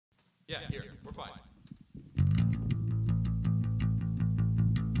Yeah, here, we're fine.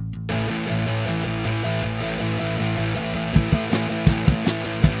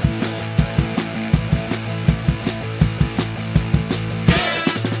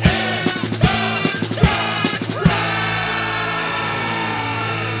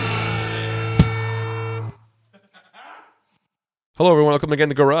 Hello, everyone. Welcome again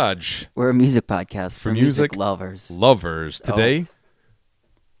to Garage. We're a music podcast for music lovers. Today,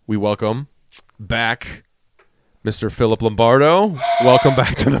 we welcome back Mr. Philip Lombardo. Welcome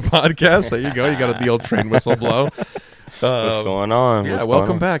back to the podcast. There you go. You got the old train whistle blow. What's going on? Yeah,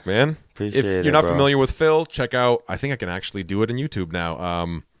 welcome back, man. Appreciate if it, you're not bro. familiar with Phil, check out, I think I can actually do it on YouTube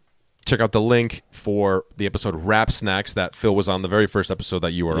now. Check out the link for the episode Rap Snacks that Phil was on, the very first episode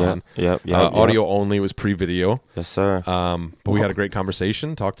that you were on. Yep. Audio only, was pre-video. Yes, sir. But we had a great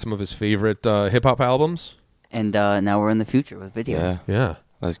conversation, talked some of his favorite hip-hop albums. And now we're in the future with video. Yeah,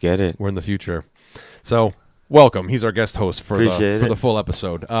 Let's get it. we're in the future. So, welcome. He's our guest host for Appreciate the it. full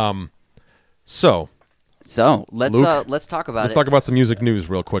episode. So Let's Luke, let's talk about let's it. talk about some music news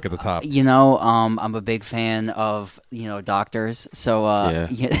real quick at the top. I'm a big fan of doctors. So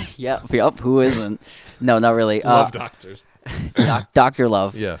yep. Who isn't? No, not really. Love doctors. Doctor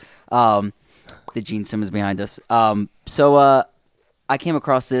Love. Yeah. The Gene Simmons behind us. So I came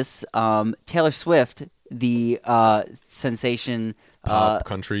across this. Taylor Swift, the sensation Pop,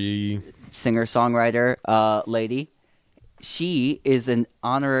 country. singer-songwriter lady, she is an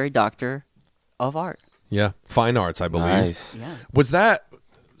honorary doctor of art. Yeah. Fine arts, I believe. Nice. Yeah. Was that,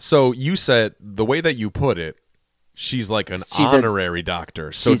 so you said, the way that you put it, she's like an She's honorary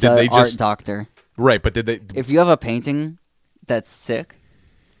doctor. So She's did an they art just, doctor. right, but did they, If you have a painting that's sick,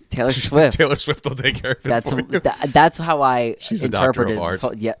 Taylor Swift. Taylor Swift will take care of it for you? That's how I She's a doctor interpreted of art. this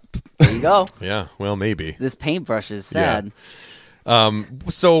whole, yeah, there you go. Yeah, well, maybe. This paintbrush is sad.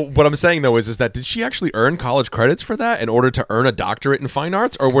 So what I'm saying though is that did she actually earn college credits for that in order to earn a doctorate in fine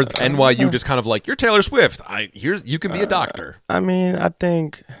arts, or was NYU just kind of like, you're Taylor Swift, you can be a doctor? I mean, I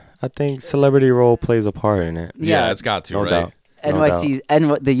think celebrity role plays a part in it. Yeah, Yeah. it's got to, No right? doubt. No NYC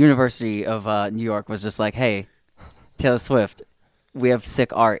and the University of New York was just like, hey, Taylor Swift, we have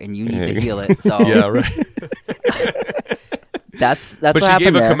sick art and you need to heal it. So Yeah, right. that's But what she happened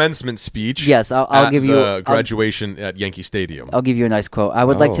gave a there. commencement speech. Yes, I'll at give you- the I'll- graduation at Yankee Stadium. I'll give you a nice quote. I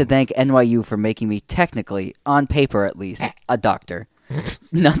would like to Oh. thank NYU for making me technically, on paper at least, a doctor.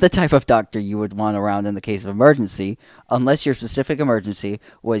 Not the type of doctor you would want around in the case of emergency, unless your specific emergency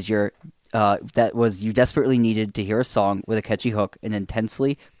was you desperately needed to hear a song with a catchy hook, an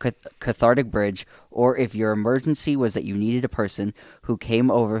intensely cathartic bridge, or if your emergency was that you needed a person who came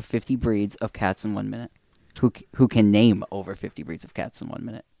over 50 breeds of cats in 1 minute. Who can name over 50 breeds of cats in 1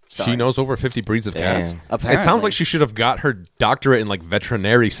 minute. She Sorry. knows over 50 breeds of cats. Damn. It sounds Apparently. like she should have got her doctorate in like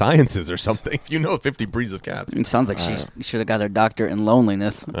veterinary sciences or something. If you know 50 breeds of cats. It sounds like she should have got her doctorate in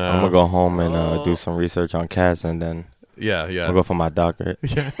loneliness. I'm gonna go home and do some research on cats, and then Yeah. I'll go for my doctorate.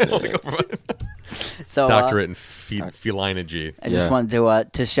 So Doctorate in felinology. I just Yeah.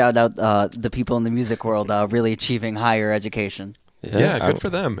 wanted to shout out the people in the music world really achieving higher education. Yeah, good for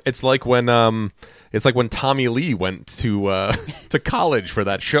them. It's like when Tommy Lee went to to college for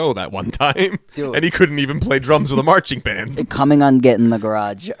that show that one time, Dude. and he couldn't even play drums with a marching band. Coming on Get in the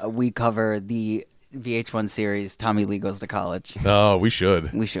Garage, we cover the VH1 series Tommy Lee Goes to College. Oh, we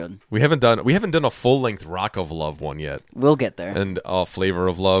should. We should. We haven't done a full length Rock of Love one yet, We'll get there. and Flavor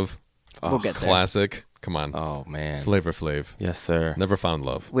of Love, We'll get there. classic. Come on, Oh man. Flavor Flav. Yes, sir. Never found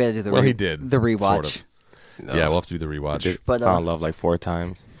love. We had to do the Well, he did. the rewatch. Sort of. Yeah, we'll have to do the rewatch. But Found love like 4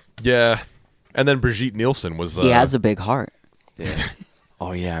 times. Yeah, and then Brigitte Nielsen was the. he has a big heart. Yeah.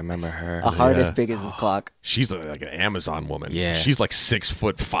 Oh yeah, I remember her. A heart Yeah. as big as his clock. She's like an Amazon woman. Yeah. She's like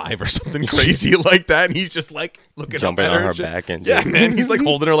 6'5" or something crazy like that, and he's just like looking Jumping up at on her and shit. back and yeah, just- man, he's like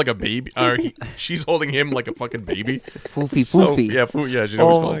holding her like a baby, or she's holding him like a fucking baby. Foofy, So, foofy. yeah, she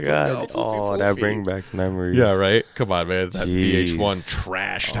always Oh called my him, god. "Oh, Oh, foofy, that foofy." brings back memories. Yeah, right. Come on, man. That Jeez. VH1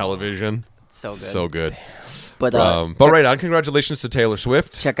 trash television. So good. So good. But But right on. Congratulations to Taylor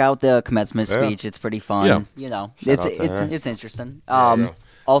Swift. check out the commencement Yeah. speech. It's pretty fun. Yeah. You know, Shout out to her. it's interesting. Yeah.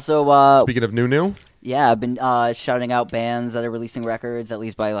 Also, Speaking of new, yeah, I've been shouting out bands that are releasing records, at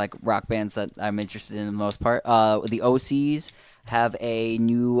least by like rock bands that I'm interested in the most part. The OCs have a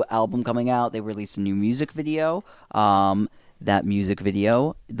new album coming out. They released a new music video. That music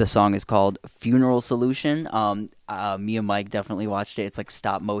video, the song is called Funeral Solution. Me and Mike definitely watched it. It's like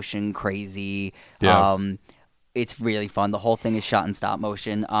stop motion, crazy. Yeah. It's really fun. The whole thing is shot in stop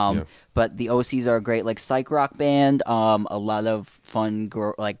motion. Yeah. But the OCs are a great like psych rock band. A lot of fun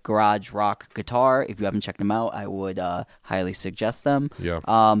like garage rock guitar. If you haven't checked them out, I would highly suggest them. Yeah.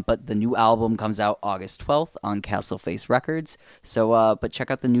 But the new album comes out August 12th on Castle Face Records. So, but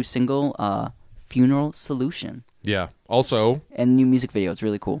check out the new single, Funeral Solution, Yeah. Also, and the new music video. It's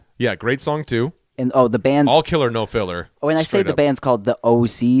really cool. yeah, great song too. And the band's All killer, no filler. when I say Straight the up. band's called the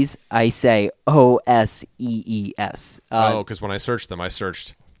OCs, I say OSEES. Because when I searched them, I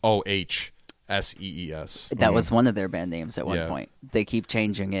searched OHSEES. That was one of their band names at one Yeah. point. They keep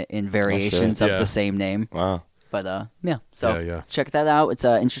changing it in variations of Yeah. the same name. Wow. But yeah, so Yeah. check that out. It's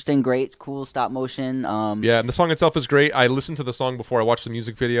interesting, great, cool stop motion. Yeah, and the song itself is great. I listened to the song before I watched the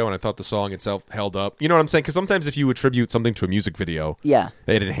music video, and I thought the song itself held up. You know what I'm saying? Because sometimes if you attribute something to a music video, Yeah.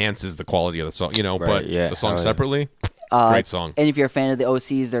 it enhances the quality of the song. You know, Right, but yeah, the song hell yeah. separately, great song. And if you're a fan of the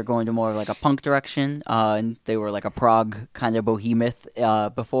OCs, they're going to more of like a punk direction. And they were like a prog kind of behemoth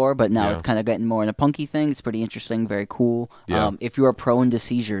before, but now Yeah. it's kind of getting more in a punky thing. It's pretty interesting, very cool. Yeah. If you are prone to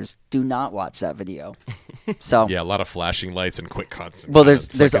seizures, do not watch that video. So Yeah, a lot of flashing lights and quick cuts. And well, kind of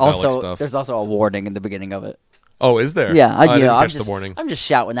there's psychedelic also a warning in the beginning of it. Oh, is there? Yeah, I didn't I'm catch just the warning. I'm just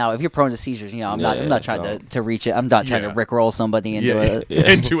shouting out. If you're prone to seizures, I'm not trying to reach it. I'm not trying to Yeah. rickroll somebody into Yeah,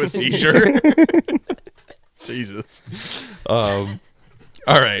 a into a seizure. Jesus. All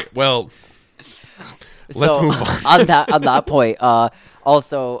right. Well, let's So, move on. on that point,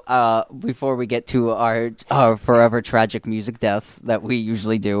 also, before we get to our forever tragic music deaths that we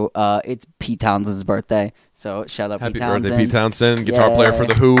usually do, it's Pete Townsend's birthday. So shout out Happy Pete Townsend. birthday, Pete Townsend, guitar player for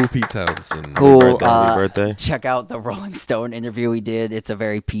the Who. Pete Townsend. Cool. Happy birthday. Check out the Rolling Stone interview he did. It's a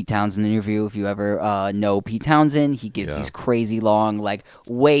very Pete Townsend interview. If you ever know Pete Townsend, he gives these crazy long, like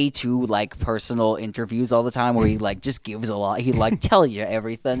way too like personal interviews all the time, where he like just gives a lot. He like tells you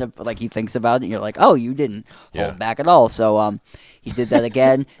everything like he thinks about it. And you're like, oh, you didn't hold back at all. So he did that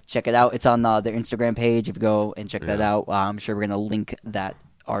again. Check it out. It's on their Instagram page. If you go and check that out, I'm sure we're gonna link that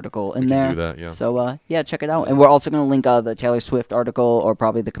article in there. do that, yeah. So yeah, check it out. And we're also going to link the Taylor Swift article or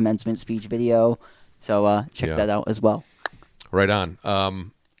probably the commencement speech video. So check that out as well. Right on.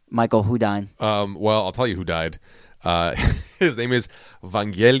 Michael Houdine. Well, I'll tell you who died. His name is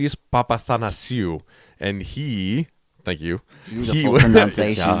Vangelis Papathanasiou, and he. Thank you. Beautiful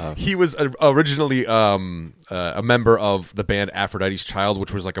pronunciation. He was originally a member of the band Aphrodite's Child,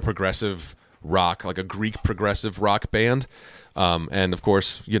 which was like a progressive rock, like a Greek progressive rock band. And of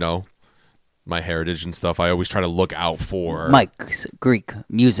course, my heritage and stuff, I always try to look out for. Mike's Greek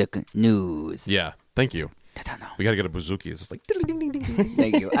music news. Yeah, thank you. I don't know. We got to get a bouzouki. It's just like. Ding, ding, ding, ding, ding.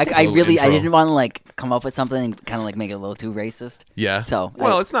 Thank you. I Little really, I intro. didn't want to like come up with something and kind of like make it a little too racist. Yeah. So,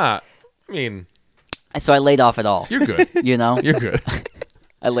 well, it's not. I mean, So I laid off it all. you're good. You know, You're good.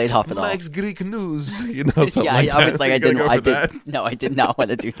 I laid off it all. Mike's Greek news. Something Yeah, like I was that. like, You I gotta didn't. go I for that. did. No, I did not want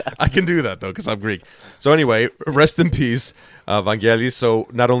to do that. I can do that though because I'm Greek. So anyway, rest in peace, Vangelis. So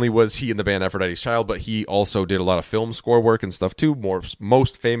not only was he in the band Aphrodite's Child, but he also did a lot of film score work and stuff too.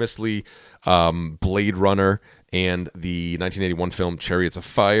 Most famously, Blade Runner and the 1981 film Chariots of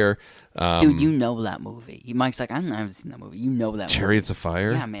Fire. Dude, you know that movie. Mike's like, I haven't seen that movie. You know that Chariots of Fire.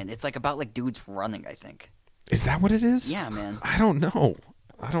 movie. Yeah, man. It's like about like dudes running, I think. Is that what it is? Yeah, man. I don't know.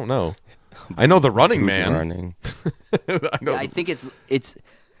 I know the Running Dudes Man. running. I know. I think it's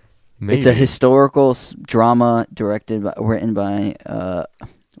Maybe. a historical drama written by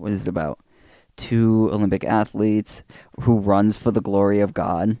what is it about? 2 Olympic athletes who runs for the glory of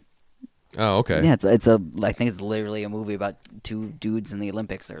God. Oh, okay. Yeah, I think it's literally a movie about 2 dudes in the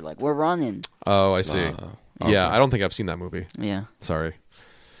Olympics. They're like, we're running. Oh, I see. Okay. Yeah, I don't think I've seen that movie. Yeah. Sorry.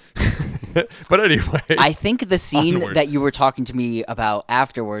 But anyway, I think the scene Onward. that you were talking to me about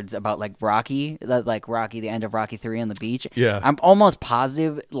afterwards, about like Rocky, the end of Rocky 3 on the beach. Yeah. I'm almost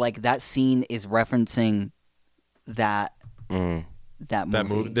positive like that scene is referencing that movie. that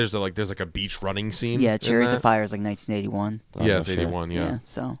movie. There's like a beach running scene. Yeah, in Chariots that? of Fire is like 1981. Yeah, it's Oh, sure. 81. Yeah.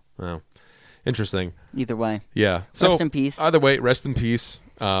 So Oh, interesting. either way, Yeah. So rest in peace. Either way, rest in peace.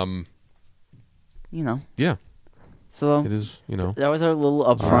 You know. Yeah, So it is. that was our little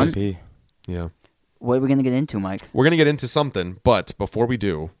upfront. R.I.P. Yeah. What are we gonna get into, Mike? We're gonna get into something, but before we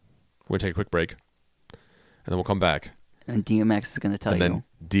do, we're gonna take a quick break, and then we'll come back, And DMX is gonna tell and you.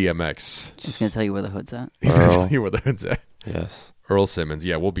 then DMX. He's gonna tell you where the hood's at. He's gonna Earl. tell you where the hood's at. Yes. Earl Simmons.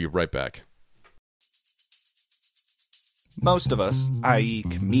 Yeah, we'll be right back. Most of us, i.e.,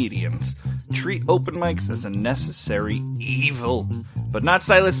 comedians, treat open mics as a necessary evil. But not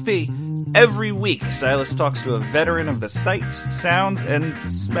Silas P. Every week, Silas talks to a veteran of the sights, sounds, and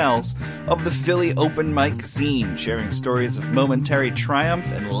smells of the Philly open mic scene, sharing stories of momentary triumph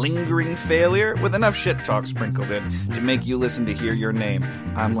and lingering failure with enough shit talk sprinkled in to make you listen to hear your name.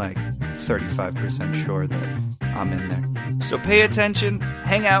 I'm like 35% sure that I'm in there. So pay attention,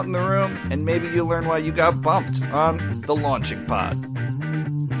 hang out in the room, and maybe you'll learn why you got bumped on the Launching Pod.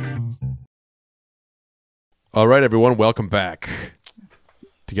 All right, everyone, welcome back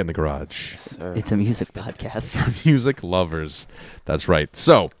to Get in the Garage. It's a music podcast. Music lovers. That's right.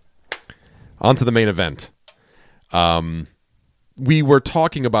 So, on to the main event. We were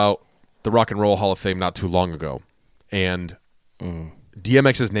talking about the Rock and Roll Hall of Fame not too long ago, and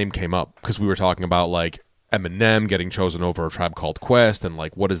DMX's name came up because we were talking about like Eminem getting chosen over a Tribe Called Quest, and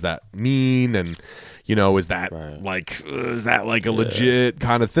like what does that mean, and you know, is that like a legit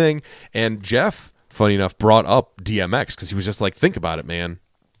kind of thing? And Jeff, funny enough, brought up DMX because he was just like, think about it, man.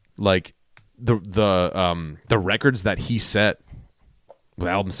 Like the records that he set with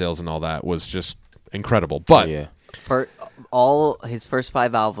album sales and all that was just incredible. But For all his first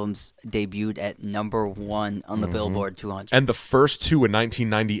 5 albums debuted at number 1 on the Billboard 200. And the first 2 in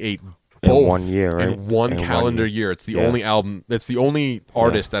 1998, In both 1 year, right? in one In 1 calendar year. year. It's the only album. It's the only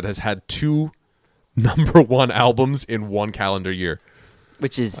artist that has had 2 number 1 albums in 1 calendar year.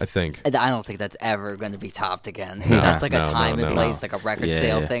 Which is, I think. I don't think that's ever going to be topped again. No, That's like a no, time no, and no. place, like a record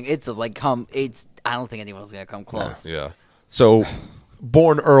sale thing. It's like I don't think anyone's going to come close. Yeah. So,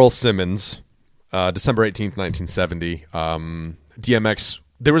 born Earl Simmons, December 18th, 1970. DMX.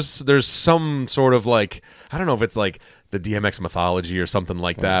 There's some sort of like, I don't know if it's like the DMX mythology or something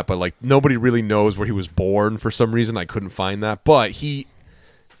like that, but like nobody really knows where he was born for some reason. I couldn't find that, but he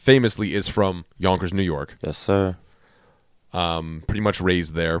famously is from Yonkers, New York. Yes, sir. Pretty much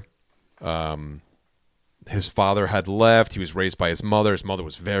raised there. His father had left. He was raised by his mother. His mother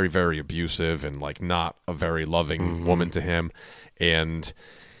was very, very abusive and like not a very loving woman to him. And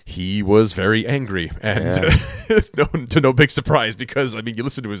he was very angry. And to no big surprise because, I mean, you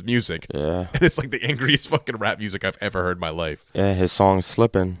listen to his music. Yeah. And it's like the angriest fucking rap music I've ever heard in my life. Yeah, his song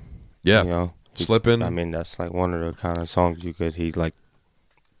Slippin'. Yeah. You know, Slippin'. I mean, that's like one of the kind of songs he like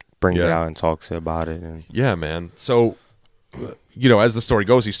brings it out and talks about it. And Yeah, man. So, you know, as the story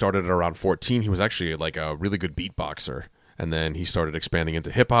goes, he started at around 14. He was actually like a really good beatboxer. And then he started expanding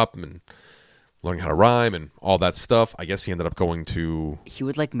into hip hop and learning how to rhyme and all that stuff. I guess he ended up going to... He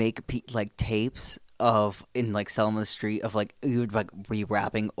would like make like tapes of and like sell them on the street of like he would like be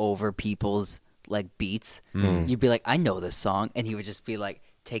rapping over people's like beats. You'd be like, I know this song, and he would just be like,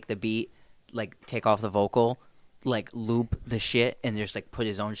 take the beat, like take off the vocal, like loop the shit, and just like put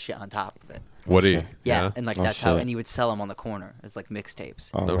his own shit on top of it. What he? Yeah, and like that's how, shit. and he would sell them on the corner as like mixtapes.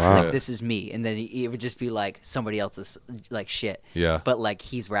 Oh, No wow. shit. Like, this is me, and then it would just be like somebody else's like shit. Yeah. But like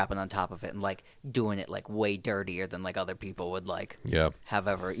he's rapping on top of it and like doing it like way dirtier than like other people would like Yeah. have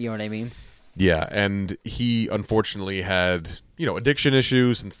ever. You know what I mean? Yeah, and he unfortunately had, you know, addiction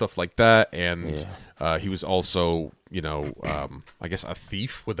issues and stuff like that, and he was also, you know, I guess a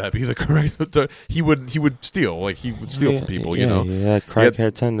thief. Would that be the correct? He would steal, like he would steal from people, you know. Yeah,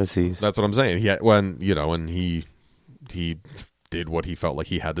 crackhead tendencies. That's what I'm saying. He had, when he did what he felt like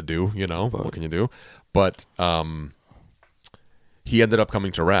he had to do, you know. What can you do? But he ended up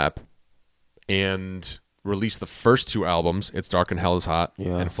coming to rap and released the first 2 albums, It's Dark and Hell is Hot,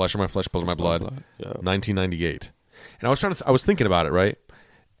 and Flesh of My Flesh, Blood of My Blood, 1998. And I was thinking about it, right?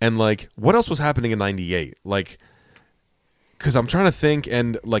 And like, what else was happening in 98? Like, because I'm trying to think,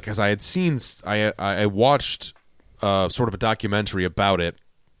 and like, as I had seen, I watched sort of a documentary about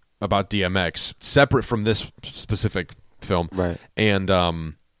DMX, separate from this specific film, Right.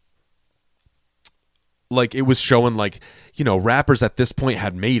 And like it was showing like, you know, rappers at this point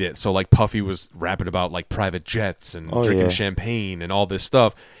had made it. So like Puffy was rapping about like private jets and drinking champagne and all this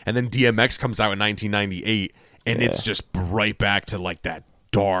stuff, and then DMX comes out in 1998, and it's just right back to like that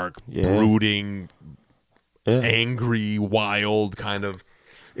dark, brooding, angry, wild kind of.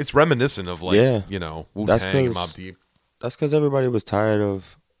 It's reminiscent of like you know, Wu-Tang and Mobb Deep. That's because everybody was tired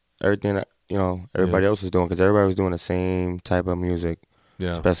of everything that, you know, everybody else was doing, because everybody was doing the same type of music,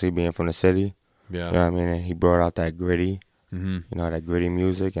 especially being from the city. Yeah. You know what I mean? And he brought out that gritty, you know, that gritty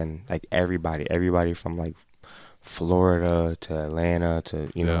music, and like everybody from like Florida to Atlanta to,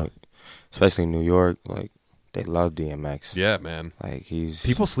 you know, especially New York, like they love DMX. Yeah, man. Like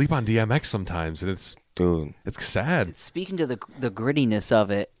people sleep on DMX sometimes, and it's sad. Speaking to the grittiness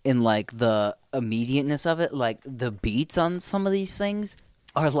of it and like the immediateness of it, like the beats on some of these things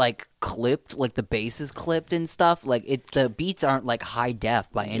are like clipped, like the bass is clipped and stuff. Like the beats aren't like high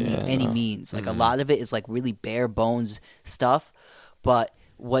def by any means. Like a lot of it is like really bare bones stuff. But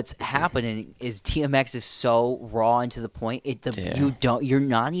what's happening is DMX is so raw and to the point. You're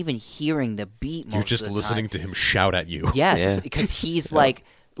not even hearing the beat. You're just listening to him shout at you. Yes, because he's like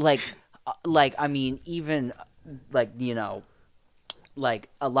I mean, even like like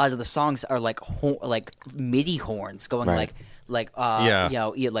a lot of the songs are like MIDI horns going like like da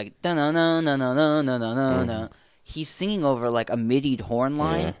na na na na na na na na. He's singing over like a MIDI horn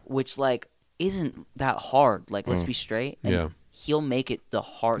line, which like isn't that hard. Like let's be straight. And he'll make it the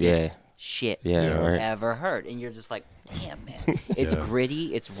hardest shit you've ever heard, and you're just like, damn man, it's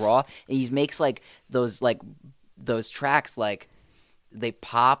gritty, it's raw, and he makes like those tracks like they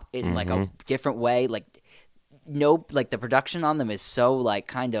pop in like a different way, like. Nope, like the production on them is so like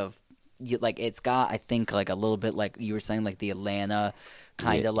kind of like it's got I think like a little bit like you were saying like the Atlanta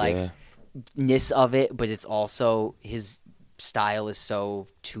kind of like ness of it, but it's also his style is so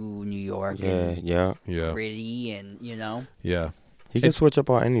to New York and gritty and he can switch up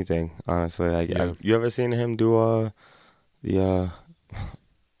on anything honestly. Like you ever seen him do the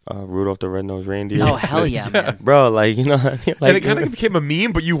Rudolph the Red-Nosed Reindeer? Oh hell yeah, man, bro! Like you know, what I mean? Like, and it kind of became a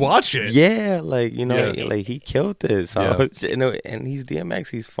meme, but you watch it. Yeah, like you know, like he killed this. So and he's DMX.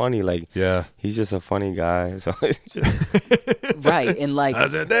 He's funny. Like he's just a funny guy. So it's just right and like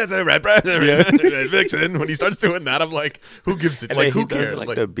that's a red vixen. When he starts doing that, I'm like, who gives it? Like who cares?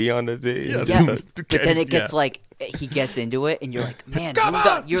 Like the B on the D. But then it gets like. He gets into it, and you're like, man,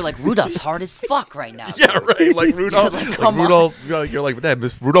 Rudolph's hard as fuck right now. Yeah, right. Like Rudolph, you're like, damn,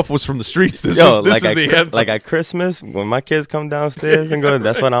 Rudolph was from the streets. This is the end. Like at Christmas, when my kids come downstairs and go,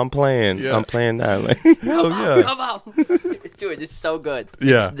 that's what I'm playing. Yeah. I'm playing that. Like, hell yeah, come on, dude, it's so good.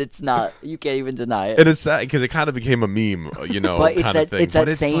 Yeah, it's not. You can't even deny it. And it's sad because it kind of became a meme, But it's that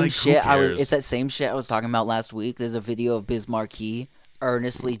same shit. It's that same shit I was talking about last week. There's a video of Biz Markie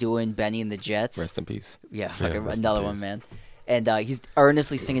earnestly doing Benny and the Jets. Rest in peace. Yeah, another one, man. And he's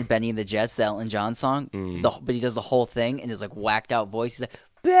earnestly singing Benny and the Jets, the Elton John song. But he does the whole thing in his like whacked out voice. He's like,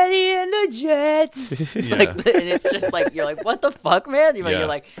 Benny and the Jets. And it's just like you're like, what the fuck, man? You're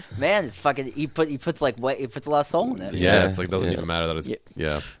like, man, it's fucking. He puts a lot of soul in it. Yeah, it's like doesn't even matter that it's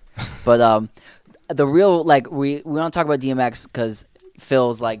But the real like we want to talk about DMX because.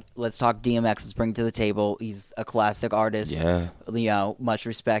 Phil's like, let's talk DMX. Let's bring it to the table. He's a classic artist. Yeah, much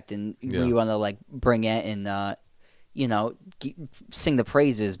respect, and we want to like bring it and sing the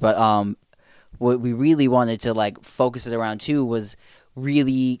praises. But what we really wanted to like focus it around too was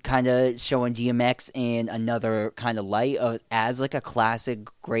really kind of showing DMX in another kind of light as like a classic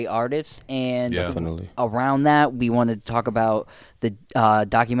great artist. And around that, we wanted to talk about the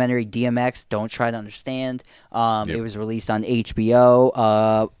documentary DMX, Don't Try to Understand. It was released on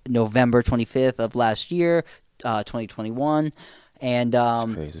HBO November 25th of last year, 2021. And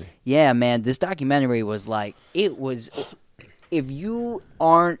crazy. Yeah, man, this documentary was like, it was... If you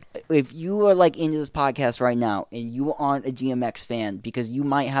are like into this podcast right now and you aren't a DMX fan because you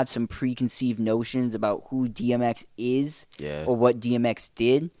might have some preconceived notions about who DMX is or what DMX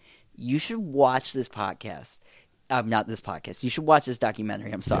did, you should watch this podcast. Not this podcast. You should watch this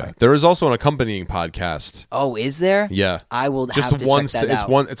documentary. I'm sorry. Yeah. There is also an accompanying podcast. Oh, is there? Yeah. I will just have to one. Check that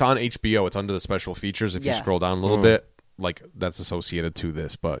out. It's on HBO. It's under the special features. If you scroll down a little bit, like that's associated to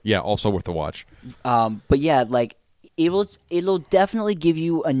this. But yeah, also worth a watch. But yeah, like. It'll definitely give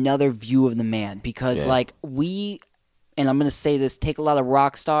you another view of the man because like and I'm gonna say this, take a lot of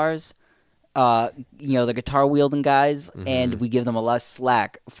rock stars, the guitar wielding guys, and we give them a lot of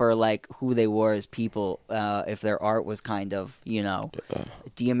slack for like who they were as people. If their art was kind of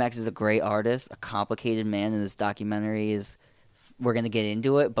DMX is a great artist, a complicated man, and this documentary we're gonna get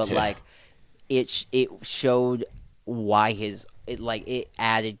into it, but like it showed why it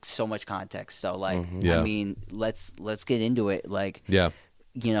added so much context. So like I mean, let's get into it. Like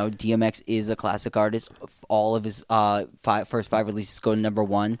DMX is a classic artist. All of his first 5 releases go to number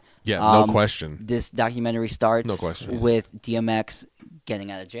 1. Yeah, no question. This documentary starts no question. with DMX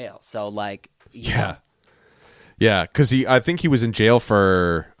getting out of jail. So like Yeah, because I think he was in jail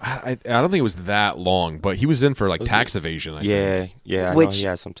for I don't think it was that long, but he was in for like tax evasion. I think. Yeah. Which I know he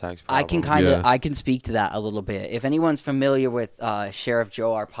had some tax I problems. can I can speak to that a little bit. If anyone's familiar with Sheriff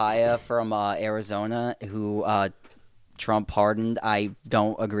Joe Arpaia from Arizona, who Trump pardoned, I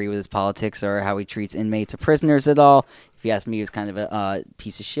don't agree with his politics or how he treats inmates or prisoners at all. If you ask me, he was kind of a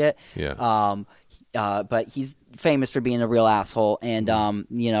piece of shit. Yeah. But he's famous for being a real asshole and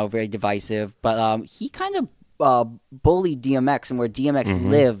very divisive. But he kind of bullied DMX and where DMX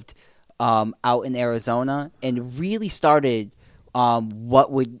lived out in Arizona and really started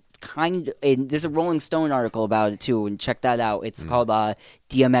what would and there's a Rolling Stone article about it too, and check that out. It's called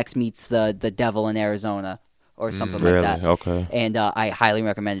DMX Meets the Devil in Arizona or something like that. Okay. And I highly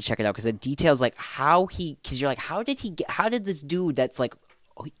recommend it. Check it out because it details like because you're like, how did this dude that's like,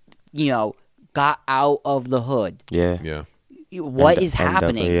 got out of the hood? Yeah. What is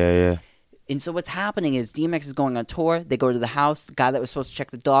happening? Yeah. And so what's happening is DMX is going on tour. They go to the house. The guy that was supposed to check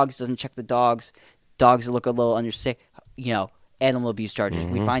the dogs doesn't check the dogs. Dogs look a little undersick. Animal abuse charges.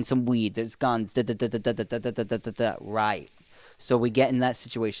 We find some weed. There's guns. Right. So we get in that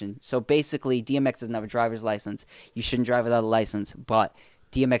situation. So basically, DMX doesn't have a driver's license. You shouldn't drive without a license. But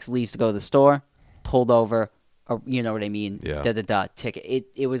DMX leaves to go to the store, pulled over, or you know what I mean? Yeah. Ticket.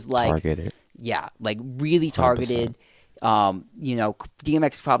 It was like Targeted. Yeah, like really targeted. 100%.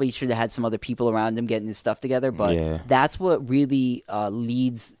 DMX probably should have had some other people around him getting his stuff together, but that's what really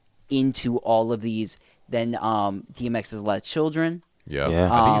leads into all of these. Then DMX has a lot of children.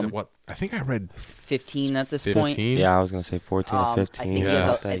 Yeah. I think I read 15 at this 15? point. Yeah, I was gonna say 14 or 15.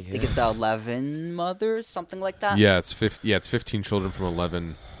 I think it's 11 mothers, something like that. Yeah, it's 15 children from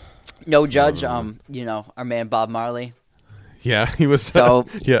 11. No judge. Our man Bob Marley. Yeah, he was. So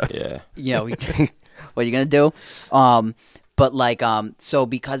Yeah. What are you gonna do? So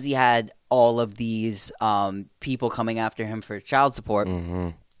because he had all of these people coming after him for child support,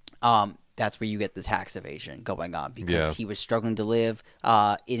 that's where you get the tax evasion going on because he was struggling to live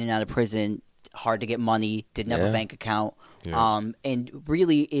in and out of prison, hard to get money, didn't have a bank account, and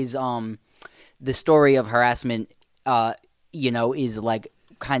really is the story of harassment, is like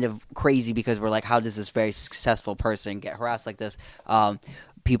kind of crazy because we're like, how does this very successful person get harassed like this?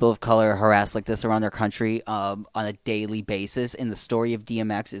 People of color harassed like this around our country on a daily basis, and the story of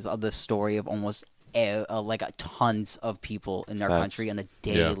DMX is the story of almost tons of people in our country on a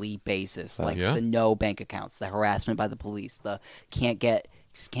daily basis. The no bank accounts, the harassment by the police, the can't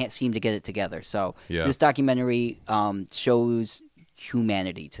seem to get it together. So this documentary shows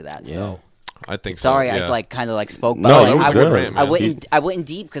humanity to that. So I think sorry, so. I kind of spoke. But No, that was good. I went in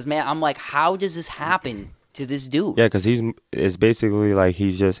deep because man, I'm like, how does this happen to this dude? Yeah, because it's basically like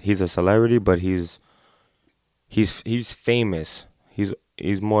he's a celebrity, but he's famous.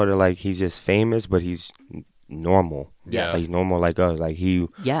 He's more to like he's just famous, but he's normal. Yes. Like normal like us. Like he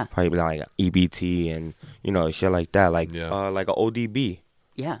probably be like EBT and shit like that. Like like an ODB.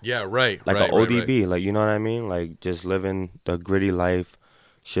 Yeah. Yeah, right. Like an ODB. Like you know what I mean? Like just living the gritty life.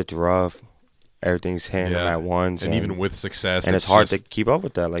 Shit's rough. Everything's hitting him at once. And even with success. And it's hard to keep up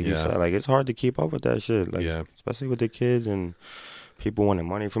with that. Like you said, like it's hard to keep up with that shit. Like especially with the kids and people wanting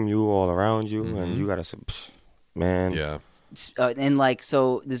money from you all around you and you gotta man. Yeah. And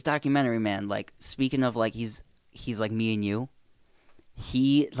so this documentary, man, speaking of he's like me and you,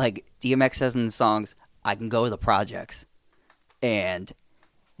 he DMX says in the songs, I can go to the projects, and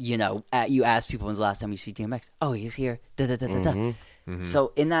you ask people when's the last time you see DMX? Oh, he's here.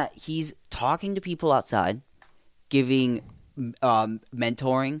 So in that he's talking to people outside, giving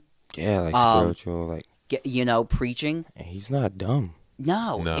mentoring, spiritual preaching, and he's not dumb.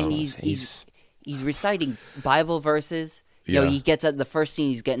 No. And he's reciting Bible verses. He gets at the first scene.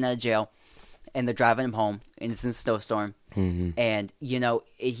 He's getting out of jail, and they're driving him home, and it's in a snowstorm. And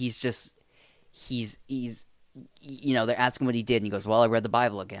he's they're asking what he did, and he goes, "Well, I read the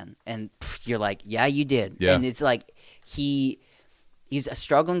Bible again." And you're like, "Yeah, you did." Yeah. And it's like he's a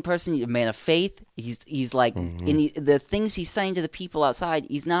struggling person, a man of faith. He's like, and the things he's saying to the people outside,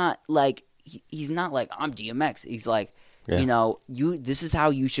 he's not like I'm DMX. He's like. This is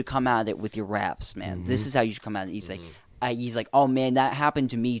how you should come at it with your raps, man. This is how you should come at it. He's like, oh man, that happened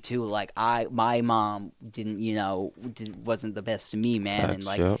to me too. Like my mom didn't, wasn't the best to me, man.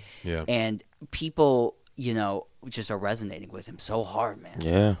 And people, just are resonating with him so hard, man.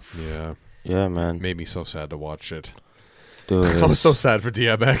 Yeah, man. Made me so sad to watch it. Dude, I was so sad for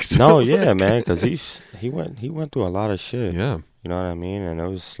DMX. No, yeah, man, because he went through a lot of shit. Yeah, you know what I mean, and it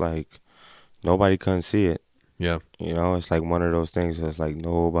was like nobody couldn't see it. Yeah. It's like one of those things that's like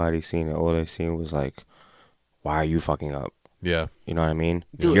nobody seen it. All they seen was like, why are you fucking up? Yeah. You know what I mean?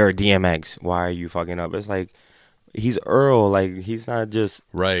 Dude. You're DMX. Why are you fucking up? It's like, he's Earl. Like, he's not just,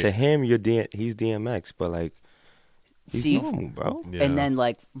 to him, he's DMX, but like, he's normal, bro. Yeah. And then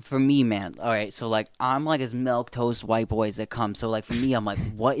for me, man, all right, so I'm as milquetoast white boy as it comes. So for me, I'm like,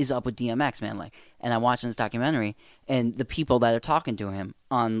 what is up with DMX, man? And I'm watching this documentary, and the people that are talking to him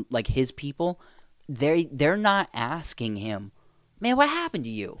on his people, they're not asking him, man, what happened to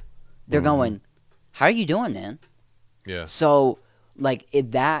you? They're going, how are you doing, man? Yeah. So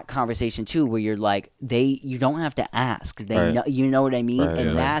in that conversation too, where you're you don't have to ask. They know, you know what I mean?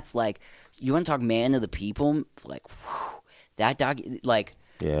 And that's you want to talk man of the people, whew, That like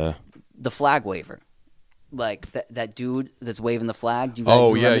Yeah. the flag waver. Like that dude that's waving the flag. Do you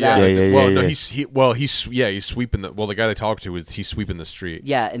Oh guys yeah, remember yeah. that? Yeah, Well, no, yeah. he's sweeping the. Well, the guy they talked to he's sweeping the street.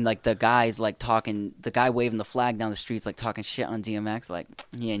 Yeah, and like the guy's like talking, the guy waving the flag down the streets like talking shit on DMX, like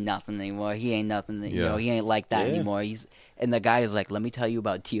he ain't nothing anymore. He ain't nothing. You Yeah. know, he ain't like that Yeah. anymore. And the guy is like, let me tell you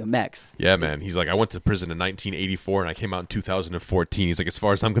about DMX. Yeah, man. He's like, I went to prison in 1984 and I came out in 2014. He's like, as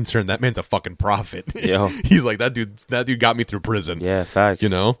far as I'm concerned, that man's a fucking prophet. Yo. He's like, that dude got me through prison. Yeah, facts. You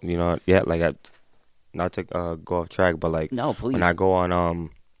know? Yeah, like not to go off track, but like No, please. when I go on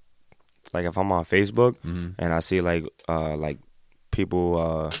like if I'm on Facebook Mm-hmm. and I see like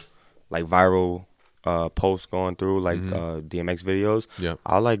people like viral posts going through like DMX videos, Yeah.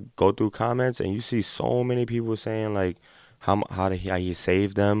 I'll like go through comments and you see so many people saying like how he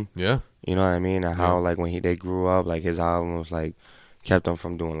saved them. Yeah. You know what I mean? And how Yeah. like when they grew up, like his album was like kept them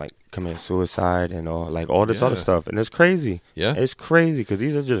from doing like committing suicide and all this other Yeah. stuff. And it's crazy. Yeah. It's crazy because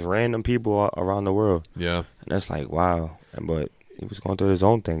these are just random people around the world. Yeah. And it's like, wow. But he was going through his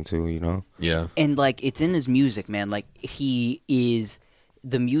own thing too, you know? Yeah. And like it's in his music, man. Like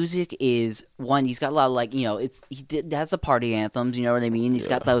the music is one. He's got a lot of like has the party anthems. You know what I mean? He's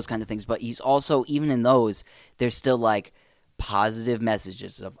got those kind of things, but he's also even in those, there's still like positive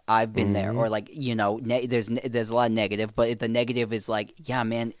messages of I've been there, or like there's a lot of negative, but the negative is like, yeah,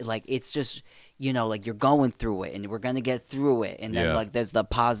 man, like it's just like you're going through it and we're gonna get through it, and then Yeah. like there's the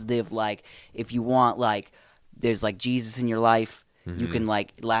positive, like if you want like there's like Jesus in your life. You can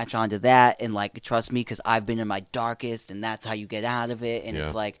like latch onto that and like trust me because I've been in my darkest and that's how you get out of it. And Yeah.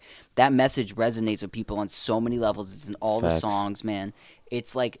 it's like that message resonates with people on so many levels. It's in all the Facts. songs, man.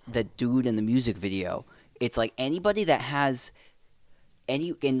 It's like the dude in the music video. It's like anybody that has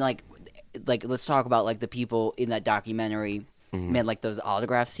any and like let's talk about like the people in that documentary. Man, like those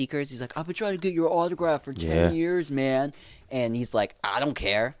autograph seekers. He's like, I've been trying to get your autograph for 10 Yeah. years, man. And he's like, I don't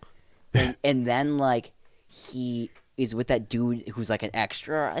care. And then like he is with that dude who's like an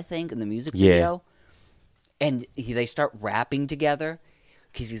extra, I think, in the music Yeah. video. And they start rapping together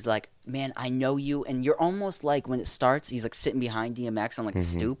because he's like, man, I know you. And you're almost like, when it starts, he's like sitting behind DMX on like the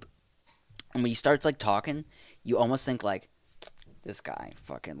stoop. And when he starts like talking, you almost think like, this guy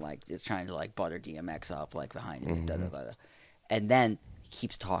fucking like is trying to like butter DMX up like behind him. Da, da, da, da. And then he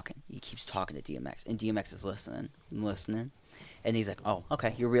keeps talking. He keeps talking to DMX. And DMX is listening and listening. And he's like, oh,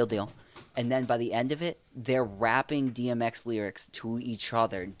 okay, you're real deal. And then by the end of it, they're rapping DMX lyrics to each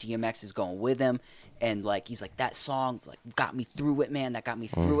other. DMX is going with him. And like he's like, that song like got me through it, man. That got me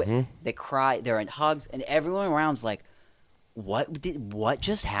through it. They cry. They're in hugs. And everyone around's like, what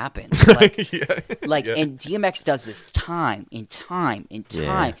just happened? Like, Yeah. and DMX does this time and time and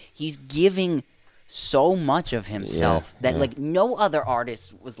time. Yeah. He's giving so much of himself that like no other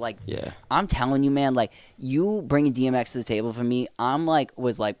artist was like. Yeah. I'm telling you, man. Like you bringing DMX to the table for me,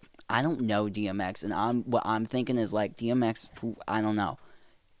 was like I don't know DMX, and what I'm thinking is like DMX. I don't know.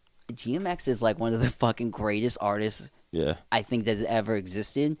 DMX is like one of the fucking greatest artists Yeah. I think that's ever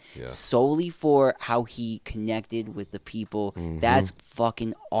existed, Yeah. solely for how he connected with the people. That's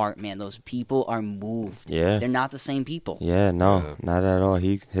fucking art, man. Those people are moved. Yeah. They're not the same people. Yeah, no, Yeah. not at all.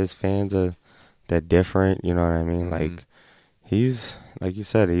 His fans are they're different, you know what I mean? Like he's like you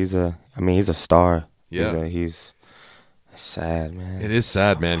said, he's a star. Yeah. He's sad, man. It is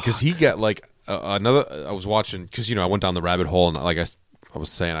sad, man, because he got like another. I was watching because I went down the rabbit hole and like I was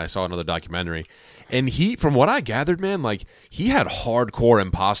saying, I saw another documentary, and he, from what I gathered, man, like he had hardcore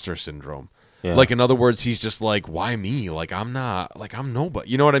imposter syndrome. Yeah. Like in other words, he's just like, why me? Like I'm not, like I'm nobody.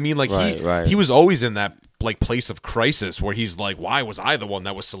 You know what I mean? Like Right. he was always in that like place of crisis where he's like, why was I the one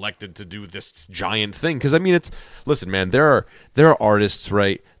that was selected to do this giant thing? Because I mean, listen, man, there are artists,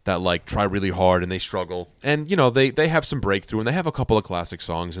 right, that like try really hard and they struggle, and they have some breakthrough and they have a couple of classic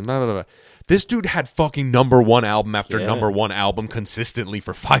songs and blah, blah, blah. This dude had fucking #1 album after Yeah. #1 album consistently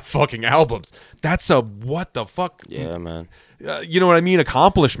for 5 fucking albums. That's a what the fuck? Yeah, man. You know what I mean?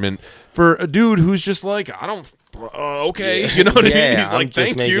 Accomplishment for a dude who's just like, I don't. Okay, you know what I mean? Yeah, He's I'm like, just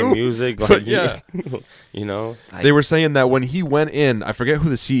thank making you. music, But like, yeah. you know. They were saying that when he went in, I forget who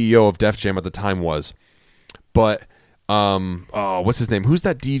the CEO of Def Jam at the time was, but what's his name? Who's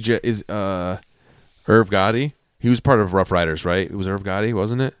that DJ? Is Irv Gotti? He was part of Rough Riders, right? It was Irv Gotti,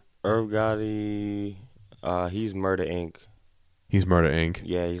 wasn't it? Irv Gotti, he's Murder Inc. He's Murder Inc.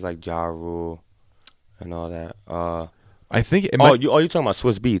 Yeah, he's like Ja Rule and all that. I think. It Oh, might, you talking about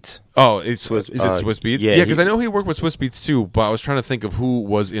Swiss Beats? oh, it's Swiss- is it Swiss Beats? yeah, Yeah, because he- I know he worked with Swiss Beats too. But I was trying to think of who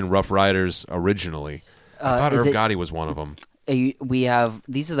was in Rough Riders originally. I thought is Irv it- Gotti was one of them. We have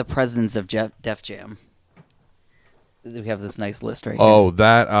these are the presidents of Def Jam. We have this nice list right here. Oh,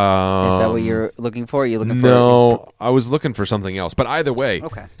 that. Is that what you're looking for? Are you looking for? No, I was looking for something else. But either way,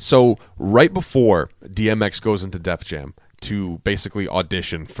 Okay. So right before DMX goes into Def Jam to basically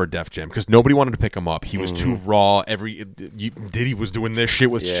audition for Def Jam because nobody wanted to pick him up. He was too raw. Diddy was doing this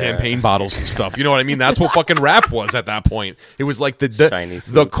shit with champagne bottles and stuff. You know what I mean? That's what fucking rap was at that point. It was like Shiny the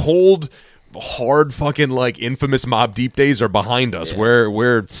suits. cold, hard fucking like infamous Mobb Deep days are behind us. Yeah.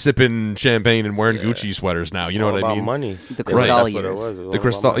 We're sipping champagne and wearing Gucci sweaters now. You know All what I about mean? money. The That's Cristal what it years. was. It was The all about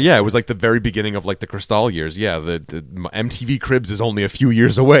Cristal, money. yeah, it was like the very beginning of like the Cristal years. Yeah, the MTV Cribs is only a few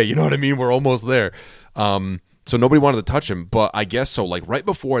years away. You know what I mean? We're almost there. So nobody wanted to touch him, but I guess so. Like right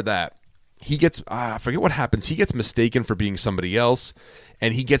before that, he gets I forget what happens. He gets mistaken for being somebody else,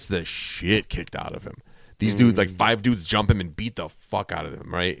 and he gets the shit kicked out of him. These dudes, like 5 dudes, jump him and beat the fuck out of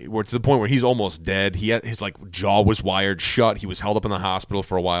him. Right, where to the point where he's almost dead. He had, his like jaw was wired shut. He was held up in the hospital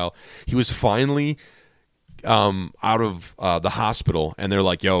for a while. He was finally out of the hospital, and they're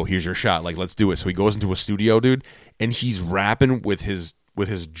like, "Yo, here's your shot. Like, let's do it." So he goes into a studio, dude, and he's rapping with his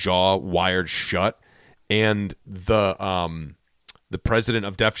jaw wired shut. And the president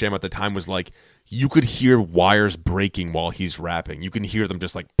of Def Jam at the time was like, you could hear wires breaking while he's rapping. You can hear them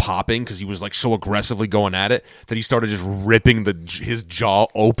just like popping because he was like so aggressively going at it that he started just ripping his jaw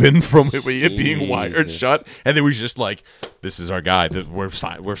open from it being wired Jesus. shut. And then we was just like, this is our guy. We're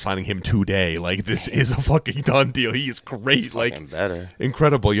signing him today. Like this is a fucking done deal. He is great. Like Fucking better.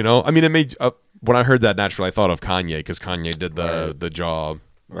 incredible. You know. I mean, it made when I heard that naturally, I thought of Kanye because Kanye did the jaw.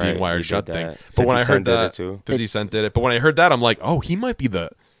 Being Right, wired he shut did thing. that. But when I 50 heard Cent did that, it too. 50 Cent did it. But when I heard that, I'm like, oh, he might be the.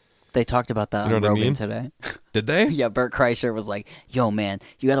 They talked about that You know on what I Rogan mean? today. Did they? Yeah, Bert Kreischer was like, "Yo, man,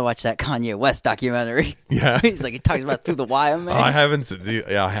 you got to watch that Kanye West documentary." Yeah. He's like, he talks about Through the Wire, man. I haven't.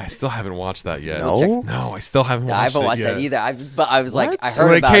 Yeah, I still haven't watched that yet. No? No, I still haven't watched I haven't it watched yet. that either. But I was like, I heard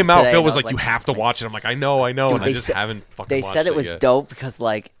When it about came out, today, Phil and was I like, "You have to watch it." I'm like, "I know," Dude, and I they just said- haven't fucking. They watched said it was yet. dope because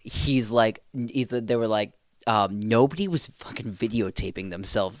like he's like either they were like nobody was fucking videotaping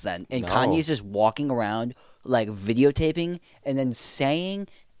themselves then, and No. Kanye's just walking around like videotaping and then saying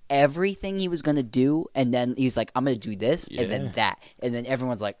everything he was gonna do, and then he's like, "I'm gonna do this," and then Yeah. that, and then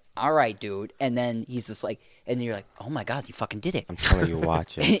everyone's like, "All right, dude," and then he's just like, and then you're like, "Oh my god, you fucking did it!" I'm telling you,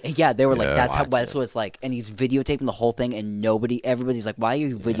 watch it. Yeah, they were like, Yeah. that's what it's like, and he's videotaping the whole thing, and everybody's like, "Why are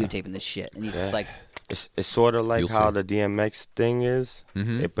you videotaping this shit?" And he's just Yeah. like, It's sort of like You'll how see. the DMX thing is,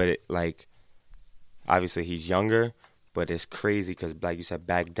 but it like obviously he's younger, but it's crazy because like you said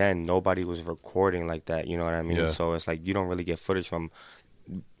back then nobody was recording like that. You know what I mean? Yeah. So it's like you don't really get footage from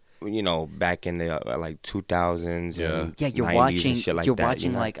back in the like 2000s Yeah. and "Yeah, you're 90s watching, and shit like you're that. watching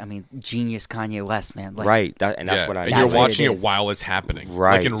you know? like, I mean, genius Kanye West, man, like, right, and that's Yeah, what I. and that's you're what watching it it is. while it's happening,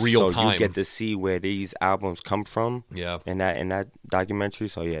 Right, like in real so time. you get to see where these albums come from. Yeah. in that documentary.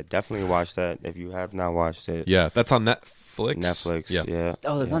 So yeah, definitely watch that if you have not watched it. Yeah, that's on Netflix. Netflix. Yeah.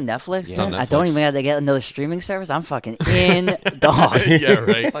 Oh, it's yeah. on Netflix, Yeah. then? It's on I don't Netflix. even have to get another streaming service. I'm fucking in, dog. Yeah,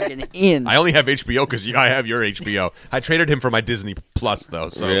 right. Fucking in. I only have HBO because I have your HBO. I traded him for my Disney Plus though,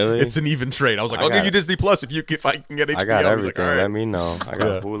 so Really? it's an even trade. I was like, I I'll give got- you Disney Plus if I can get HBO. I got was everything. Like, all right. Let me know. I got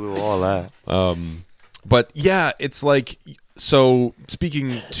Yeah. Hulu, all that. But yeah, it's like, so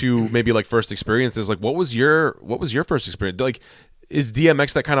speaking to maybe like first experiences, like what was your first experience? Like, is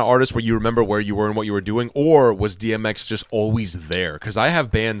DMX that kind of artist where you remember where you were and what you were doing, or was DMX just always there? Because I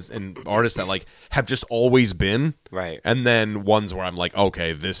have bands and artists that like have just always been, Right. and then ones where I'm like,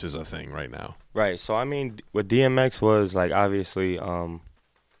 okay, this is a thing right now. Right. So I mean, with DMX was like obviously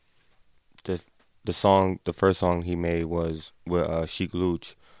the first song he made was with Sheik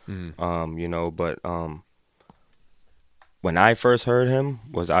Luch. But when I first heard him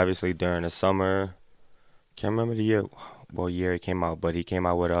was obviously during the summer. Can't remember the year, what year it came out, but he came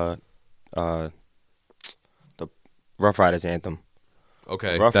out with the Rough Riders anthem.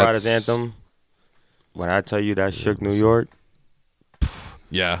 Okay, Rough that's- Riders anthem. When I tell you that shook New York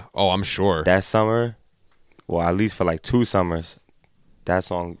Yeah. Oh, I'm sure. that summer, well, at least for like 2 summers, that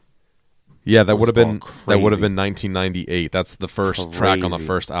song. Yeah, that was would have been going crazy. 1998. That's the first track on the Crazy.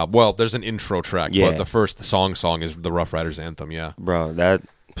 first album. Well, there's an intro track, Yeah. but the first song is the Rough Riders anthem. Yeah. Bro, that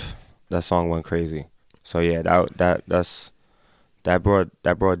song went crazy. So yeah, that brought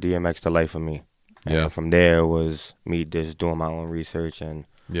DMX to life for me. And Yeah. from there it was me just doing my own research and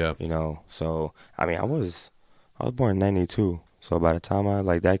Yeah. So I mean I was born in '92. So by the time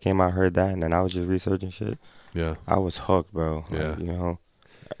that came out, I heard that, and then I was just researching shit. Yeah. I was hooked, bro. Yeah.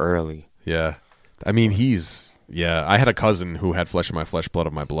 Early. Yeah. I mean, I had a cousin who had Flesh of My Flesh, Blood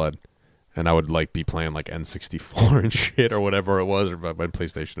of My Blood. And I would like be playing like N64 and shit or whatever it was, or by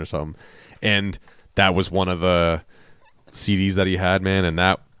PlayStation or something. And that was one of the CDs that he had, man. And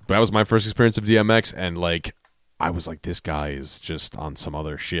that was my first experience of DMX. And like, I was like, this guy is just on some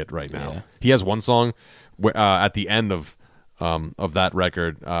other shit right now. Yeah. He has one song where, at the end of that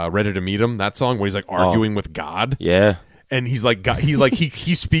record, Ready to Meet Him, that song where he's like arguing with God. Yeah. And he's like,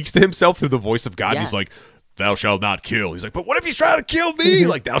 he speaks to himself through the voice of God. Yeah. And he's like, thou shalt not kill. He's like, but what if he's trying to kill me?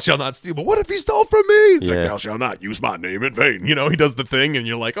 Like, thou shalt not steal. But what if he stole from me? It's like, Yeah. thou shalt not use my name in vain. You know, he does the thing, and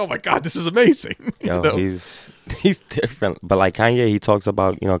you're like, oh my God, this is amazing. Yo, You know? he's different. But like Kanye, he talks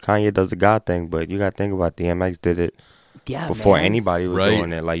about, Kanye does the God thing, but you got to think about DMX did it Yeah, before man. anybody was Right.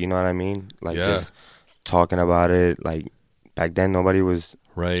 doing it. Like, you know what I mean? Like, Yeah. just talking about it. Like, back then, nobody was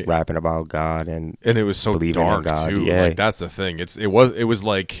Right. rapping about God. And And it was so believing in dark God, too. yeah. Like, that's the thing. It was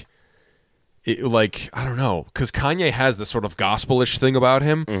like, I don't know, because Kanye has this sort of gospelish thing about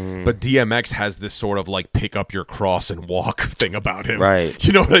him, Mm-hmm. but DMX has this sort of like pick up your cross and walk thing about him. Right.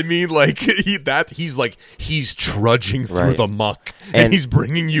 You know what I mean? Like he's trudging through Right. the muck, and And- he's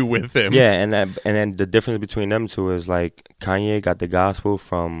bringing you with him. yeah, and then the difference between them two is like Kanye got the gospel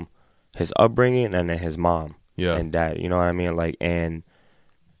from his upbringing and then his mom. Yeah. And dad, you know what I mean? Like, and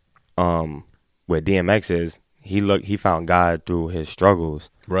where DMX is, he found God through his struggles.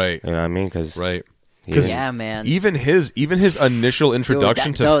 Right. You know what I mean? Because Right. he 'Cause didn't- Yeah, man. Even his initial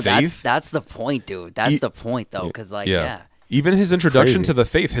introduction to faith. That's the point, dude. That's E- the point, though, because like, yeah. Even his introduction Crazy. to the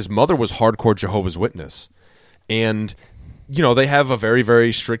faith, his mother was hardcore Jehovah's Witness. And, they have a very,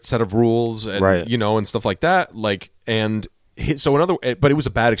 very strict set of rules and, Right. and stuff like that. Like, and but it was a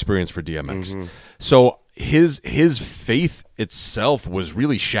bad experience for DMX. Mm-hmm. So his faith itself was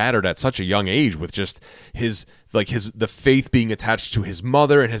really shattered at such a young age with just the faith being attached to his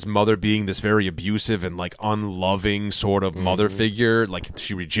mother and his mother being this very abusive and like unloving sort of mother Mm-hmm. figure. Like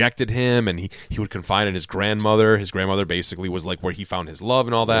she rejected him and he would confide in his grandmother. His grandmother basically was like where he found his love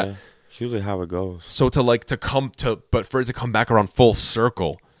and all that. Yeah. It's usually how it goes. So but for it to come back around full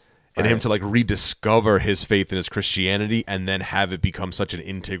circle and him to like rediscover his faith in his Christianity and then have it become such an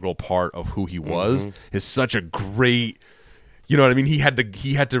integral part of who he was is such a great, you know what I mean? He had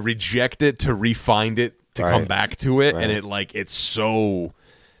to reject it to refine it to come Right. back to it. Right. And it's so,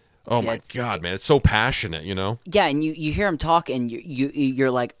 oh Yeah, my God, man. It's so passionate, Yeah, and you hear him talk, and you're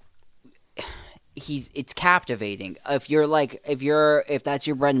like, it's captivating. If that's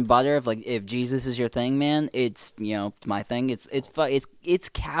your bread and butter, if Jesus is your thing, man, it's my thing. It's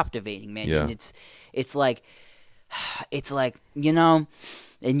captivating, man. Yeah. And it's like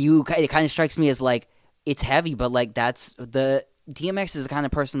and it kind of strikes me as like it's heavy, but like that's the DMX is the kind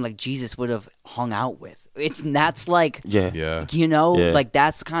of person like Jesus would have hung out with. That's like Yeah. Yeah. Yeah. like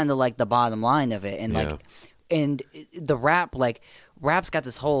that's kind of like the bottom line of it, and Yeah. and the rap's got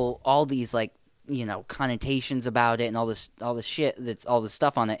this all these like connotations about it and all this shit that's all this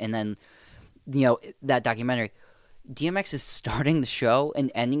stuff on it, and then that documentary, DMX is starting the show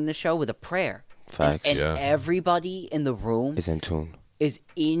and ending the show with a prayer. Facts. And Yeah. everybody in the room It's in tune. is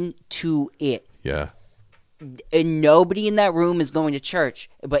into it. Yeah. And nobody in that room is going to church,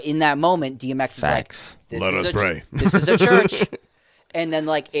 but in that moment, DMX is Facts. like, "This Let is us a pray." This is a church." And then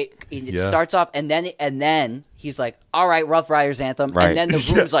like it Yeah. starts off, and then he's like, "All right, Rough Riders anthem," Right. and then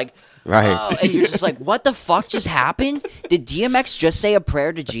the room's like, Right. "Oh," and you're just like, "What the fuck just happened? Did DMX just say a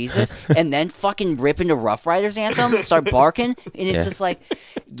prayer to Jesus and then fucking rip into Rough Riders anthem and start barking?" And it's Yeah. just like,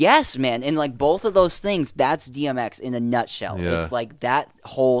 yes, man, and like both of those things, that's DMX in a nutshell. Yeah. It's like that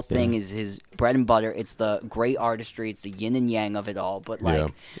whole thing is his bread and butter. It's the great artistry. It's the yin and yang of it all. But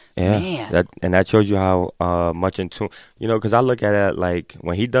like, Yeah, man, that shows you how much in tune. Because I look at it like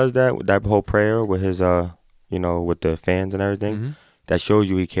when he does that whole prayer with his with the fans and everything. That shows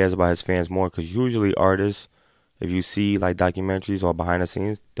you he cares about his fans more. Because usually artists, if you see like documentaries or behind the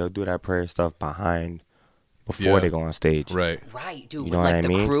scenes, they'll do that prayer stuff before Yeah. they go on stage. Right. right, dude, You with know like what I the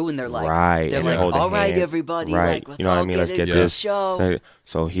mean? crew, and they're like, Right, they're and like, hold their all right, hands. everybody, Right. like, let's You know what I all mean? get Let's get into the this. show.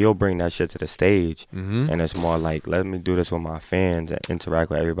 So he'll bring that shit to the stage, and it's more like, let me do this with my fans and interact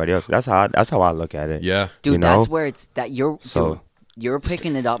with everybody else. That's how I look at it. Yeah. Dude, you know? that's where it's that So- dude, you're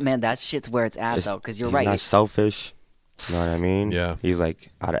picking it up, man. That shit's where it's at, though, because you're He's right. not selfish. You know what I mean? Yeah. He's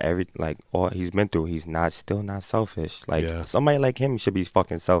like out of all he's been through, he's still not selfish. Like Yeah. somebody like him should be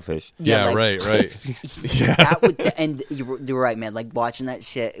fucking selfish. Yeah, like, right. That would, and you're right, man. Like watching that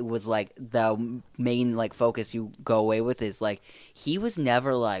shit, it was like the main like focus you go away with is like he was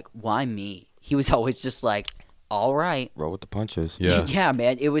never like, why me? He was always just like, all right, Roll with the punches. Yeah. yeah,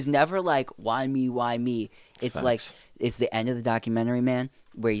 man. It was never like, why me? Why me? It's Facts. like it's the end of the documentary, man,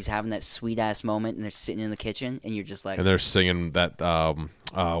 where he's having that sweet ass moment, and they're sitting in the kitchen, and you're just like, And they're singing that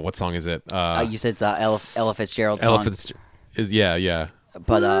what song is it? you said it's Ella Fitzgerald song, Elephants is yeah.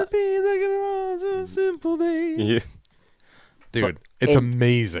 but Be like a simple day. Yeah. Dude, it's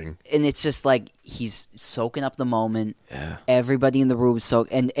amazing. And it's just like he's soaking up the moment. Yeah. Everybody in the room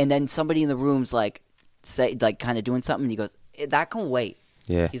and then somebody in the room's like kind of doing something. And he goes, "That can wait."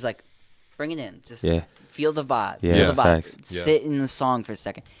 Yeah. He's like, "Bring it in. Just Yeah. feel the vibe. Yeah, Feel the vibe. facts. Sit in the song for a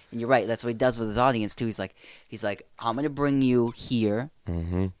second." And you're right. That's what he does with his audience too. He's like, "I'm gonna bring you here,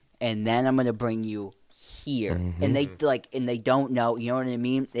 Mm-hmm. and then I'm gonna bring you here." And they they don't know. You know what I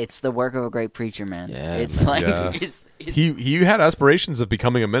mean? It's the work of a great preacher, man. Yeah, it's man. like Yeah. it's He had aspirations of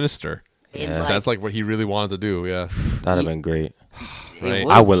becoming a minister. and, Yeah. That's like what he really wanted to do. Yeah. That'd have been great. it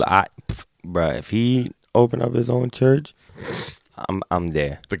right. would. Bruh, if he opened up his own church, I'm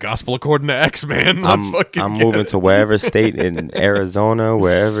there. The gospel according to X, man. Let's fucking I'm get moving it. to wherever state in Arizona,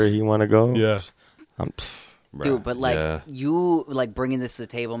 wherever he want to go. Yeah. Bruh. Dude, but like Yeah. you like bringing this to the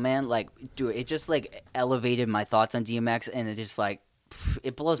table, man. Like, dude, it just like elevated my thoughts on DMX, and it just like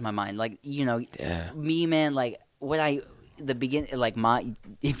it blows my mind. Like, Yeah. me, man. Like, the begin, like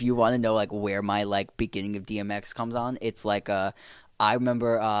if you want to know like where my like beginning of DMX comes on, it's like I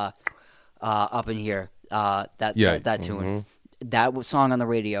remember up in here that Yeah. that tune, that song on the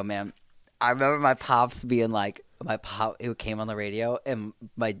radio, man. I remember my pops being like, it came on the radio, and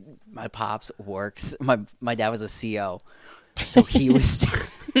my pops works. My dad was a CO, so he was,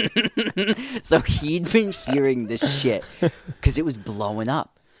 so he'd been hearing this shit because it was blowing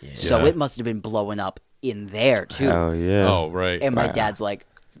up. So Yeah. it must have been blowing up in there too. Hell yeah. Oh, right. And my Right. dad's like,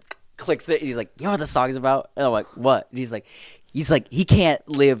 clicks it, and he's like, "You know what the song's about?" And I'm like, "What?" And he's like, he can't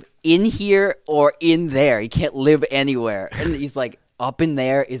live in here or in there. He can't live anywhere. And he's like, up in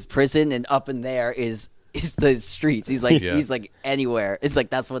there is prison, and up in there is the streets. He's like, Yeah. he's like anywhere. It's like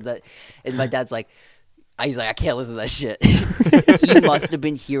that's what that. And my dad's like, he's like, I can't listen to that shit. He must have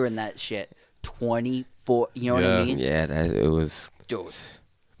been hearing that shit 24. You know what I Yeah. mean? Yeah, it was. Dude.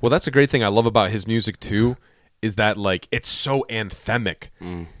 Well, that's a great thing I love about his music too, is that like it's so anthemic.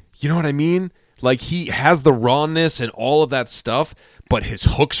 You know what I mean? Like he has the rawness and all of that stuff, but his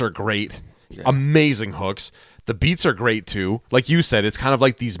hooks are great. Amazing hooks. The beats are great too. Like you said, it's kind of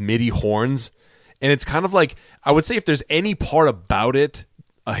like these MIDI horns, and it's kind of like, I would say if there's any part about it,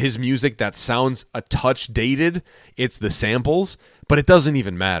 his music that sounds a touch dated, it's the samples, but it doesn't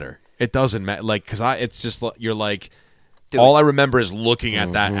even matter. It doesn't matter, like, because it's just, you're like, all I remember is looking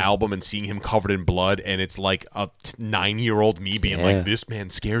at that album and seeing him covered in blood, and it's like a 9-year-old me being like, this man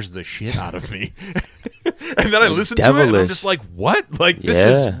scares the shit out of me. And then I listen to it, and I'm devilish. just like, what? Like, this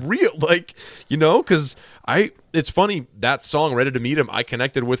is real. Like, because it's funny, that song, Ready to Meet Him, I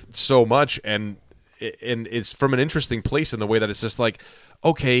connected with so much, and it's from an interesting place in the way that it's just like,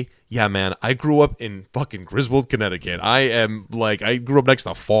 okay, yeah, man, I grew up in fucking Griswold, Connecticut. I grew up next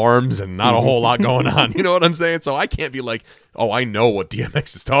to farms and not a whole lot going on. You know what I'm saying? So I can't be like, oh, I know what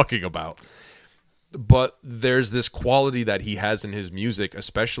DMX is talking about. But there's this quality that he has in his music,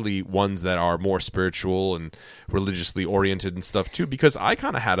 especially ones that are more spiritual and religiously oriented and stuff too, because I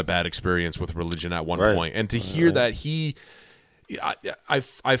kind of had a bad experience with religion at one point. And to hear that I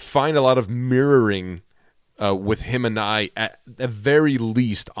find a lot of mirroring with him and I, at the very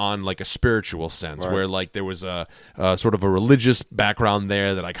least, on like a spiritual sense, where like there was a sort of a religious background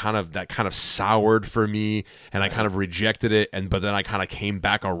there that kind of soured for me, and I kind of rejected it, but then I kind of came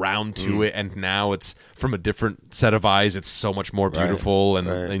back around to it, and now it's from a different set of eyes. It's so much more beautiful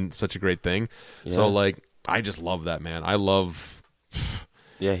and such a great thing. Yeah. So like, I just love that, man. I love.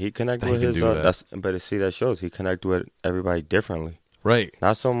 Yeah, he connected He with can his. do that. But see, that shows he connected with everybody differently. Right.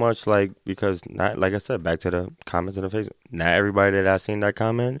 Not so much like, because not like I said, back to the comments in the Facebook. Not everybody that I seen that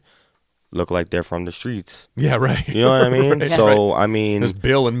comment look like they're from the streets. Yeah, right. You know what I mean? Right, So I mean, there's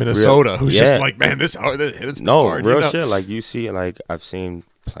Bill in Minnesota who's just yeah. like, man, this hard. It's no hard, real you know? shit. Like you see, like I've seen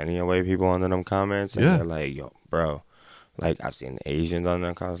plenty of white people under them comments, and they're like, yo, bro. Like I've seen Asians under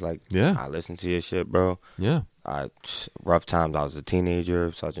them comments, like, yeah, I listen to your shit, bro. Yeah. Rough times. I was a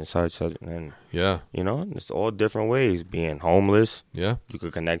teenager, such and such, and yeah, it's all different ways. Being homeless, yeah, you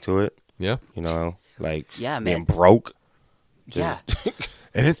could connect to it. Yeah, like man. Being broke. Yeah,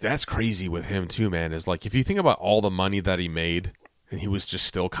 and that's crazy with him too, man. Is like if you think about all the money that he made, and he was just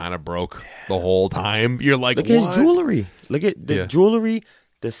still kind of broke the whole time. You're like, look what? at his jewelry. Look at the jewelry.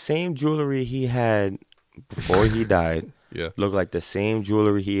 The same jewelry he had before he died. Yeah, looked like the same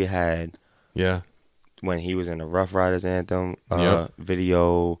jewelry he had. Yeah. When he was in the Rough Riders Anthem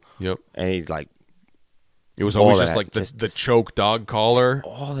video. Yep. And he's like, it was always just like the choke dog collar.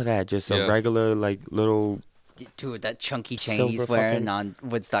 All of that, just a regular like little. Dude, that chunky chain he's wearing on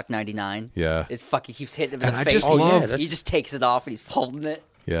Woodstock '99. Yeah, it's fucking keeps hitting him in and the I face. just love. He just takes it off and he's holding it.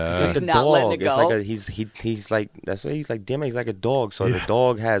 Yeah. He's like a not letting dog. it It's go. like he's like that's why he's like DMX. He's like a dog. So the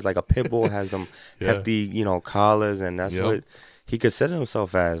dog has like a pit bull has them hefty, collars, and that's what he considered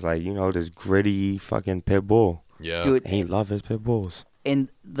himself as, like, this gritty fucking pit bull. Yeah. Dude, And he loved his pit bulls. and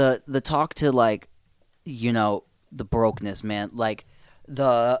the talk to, like, the brokenness, man, like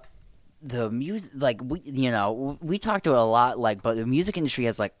the music, like, we talked to it a lot, like, but the music industry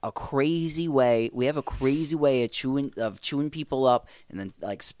has like a crazy way. We have a crazy way of chewing people up and then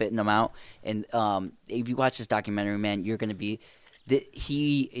like spitting them out. And if you watch this documentary, man, you're gonna be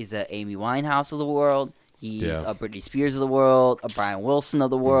he is a Amy Winehouse of the world. He's a Britney Spears of the world, a Brian Wilson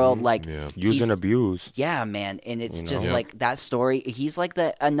of the world. Like, Use and abuse. yeah, man, and it's just like that story. He's like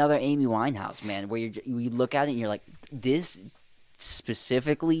another Amy Winehouse, man, where you look at it and you're like, this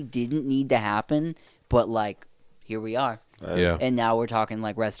specifically didn't need to happen, but like, here we are. Yeah. And now we're talking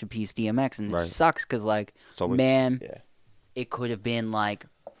like rest in peace DMX, and it sucks because like, it could have been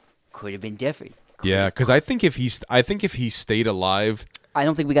different. Yeah, because I think if he stayed alive, I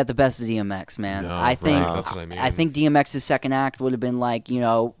don't think we got the best of DMX, man. No, I think right, that's what I mean. I think DMX's second act would have been like,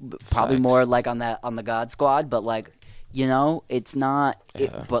 probably more like on the God Squad, but like, it's not.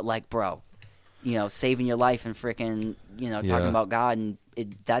 But like, bro, saving your life and freaking, talking about God, and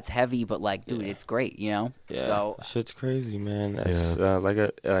that's heavy, but like, dude, it's great, Yeah. So Shit's crazy, man. It's,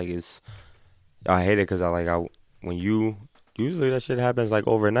 it's. I hate it because when you usually that shit happens like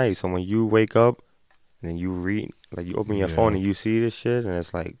overnight. So when you wake up and then you read, like, you open your phone and you see this shit, and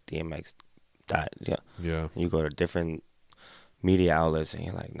it's like DMX died. Yeah. Yeah. And you go to different media outlets and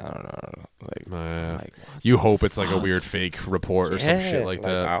you're like, no. Like, you hope it's like a weird fake report or some shit like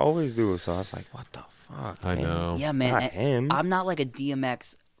that. I always do. So I was like, what the fuck? I man? know. yeah, man, Not him. I'm not like a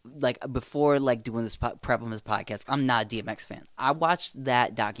DMX. Like, before, like, doing this prep on this podcast, I'm not a DMX fan. I watched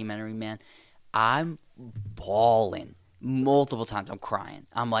that documentary, man. I'm bawling multiple times. I'm crying.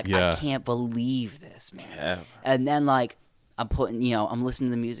 I'm like, I can't believe this, man. Yeah. And then, like, I'm putting, I'm listening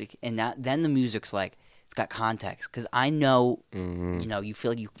to the music, and then the music's like, it's got context, because I know, you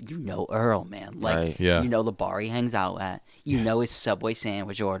feel like you know Earl, man. Like, Right. Yeah. you know the bar he hangs out at. You know his Subway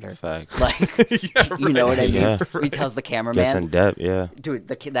sandwich order. Facts. Like, you know what I mean? Yeah. He tells the Gets cameraman, in depth, yeah. dude,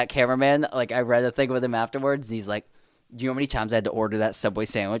 that cameraman, like, I read a thing with him afterwards, and he's like, you know how many times I had to order that Subway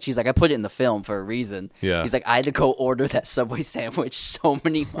sandwich? He's like, I put it in the film for a reason. Yeah. He's like, I had to go order that Subway sandwich so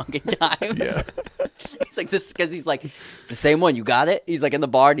many fucking times. Yeah. He's like, this, because he's like, it's the same one. You got it? He's like in the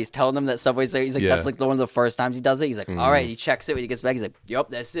bar, and he's telling them that Subway sandwich. He's like, that's like one of the first times he does it. He's like, all right. He checks it when he gets back. He's like, yep,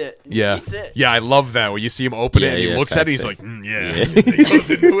 that's it. And he Yeah. eats it. Yeah, I love that. When you see him open it and he looks at it, he's like, facts. he goes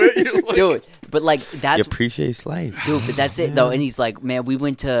into it. You're like, Dude, but like, He that's appreciates life. Dude, but that's it though. And he's like, man,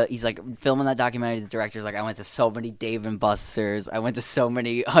 he's like filming that documentary. The director's like, I went to so many Dave and Buster's. I went to so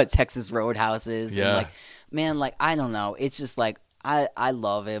many Texas Roadhouses. Yeah. And like, man, like, I don't know. It's just like, I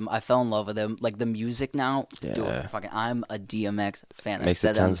love him. I fell in love with him. Like, the music now, Yeah. dude, fucking, I'm a DMX fan. Makes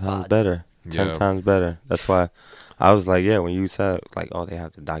I've it said that on 10 this times pod. better. 10 Yeah. times better. That's why I was like, when you said, like, oh, they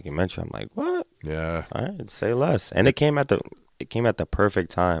have the documentary, I'm like, what? yeah. All right, say less. And it came at the perfect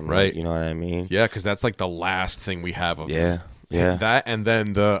time. Right. Like, you know what I mean? Yeah, because that's like the last thing we have of him. Yeah. Yeah. That, and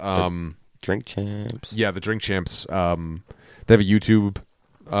then the Drink Champs. the Drink Champs, they have a YouTube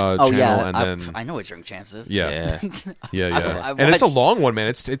channel, yeah, and then I know what Drink Chance is. yeah. Yeah. Yeah. I And it's a watched- long one, man.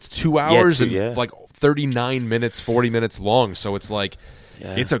 It's 2 hours and yeah. like 39 minutes, 40 minutes long. So it's like,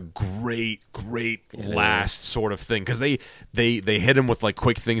 Yeah. it's a great last sort of thing, because they hit him with like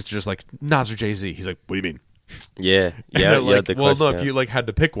quick things, just like Nas or Jay-Z. He's like, what do you mean? Yeah. And Yeah. they're Yeah. like, The well, no, question, if you like had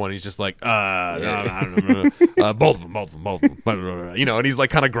to pick one, he's just like, no, both of them. And he's like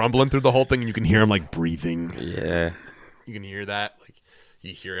kind of grumbling through the whole thing, and you can hear him like breathing. Yeah. You can hear that, like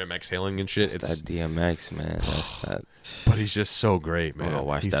you hear him exhaling and shit. That DMX, man. That's that. But he's just so great, man. gonna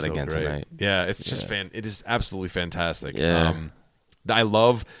watch He's that so again great. tonight. Yeah, it's just it is absolutely fantastic. Yeah. I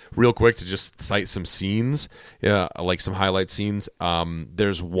love, real quick, to just cite some scenes. Yeah, like some highlight scenes.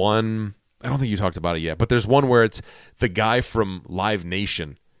 There's one, I don't think you talked about it yet, but there's one where it's the guy from Live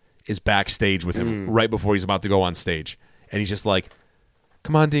Nation is backstage with him right before he's about to go on stage, and he's just like,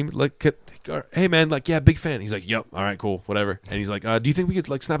 come on, Dean, like, hey man, like, yeah, big fan. He's like, yep, all right, cool, whatever. And he's like, do you think we could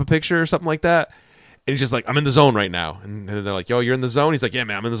like snap a picture or something like that? And he's just like, I'm in the zone right now. And they're like, yo, you're in the zone? He's like, yeah,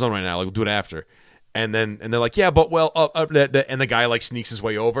 man, I'm in the zone right now. Like, we'll do it after. And they're like, yeah, but well, and the guy like sneaks his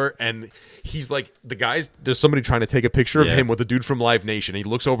way over, and he's like, there's somebody trying to take a picture of him with the dude from Live Nation. He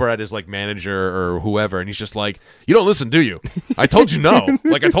looks over at his like manager or whoever, and he's just like, you don't listen, do you? I told you no.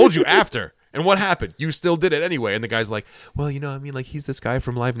 Like, I told you after. And what happened? You still did it anyway. And the guy's like, well, you know, I mean, like, he's this guy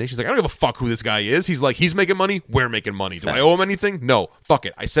from Live Nation. He's like, I don't give a fuck who this guy is. He's like, he's making money. We're making money. Do I owe him anything? No. Fuck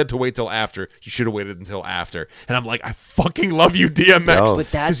it. I said to wait till after. You should have waited until after. And I'm like, I fucking love you, DMX. Yo. But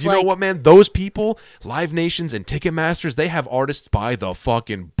that's Because you know like- what, man? Those people, Live Nations and Ticketmasters, they have artists by the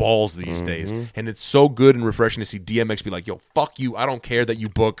fucking balls these days. And it's so good and refreshing to see DMX be like, yo, fuck you. I don't care that you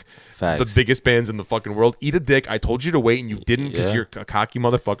book Facts. the biggest bands in the fucking world. Eat a dick. I told you to wait and you didn't because Yeah. you're a cocky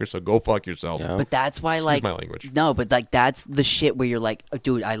motherfucker, so go fuck yourself. Yeah. But that's why, Excuse like, my language. No, but like that's the shit where you're like, oh,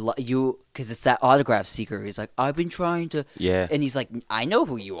 dude, I love you, because it's that autograph seeker. He's like, I've been trying to, Yeah. and he's like, I know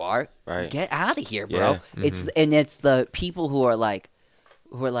who you are. Right. Get out of here, bro. Yeah. It's the people who are like,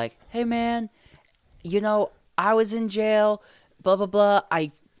 hey man, you know, I was in jail, blah blah blah.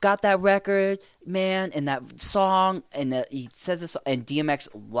 I got that record, man, and that song, and he says this, and DMX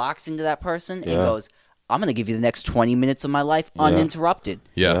locks into that person and Yeah. goes, I'm gonna give you the next 20 minutes of my life uninterrupted.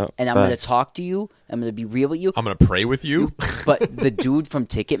 Yeah. And I'm going to Facts. talk to you. I'm going to be real with you. I'm going to pray with you. But the dude from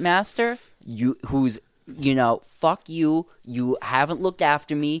Ticketmaster, who's, you know, fuck you. You haven't looked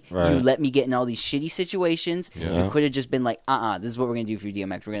after me. Right. You let me get in all these shitty situations. Yeah. You could have just been like, this is what we're going to do for you,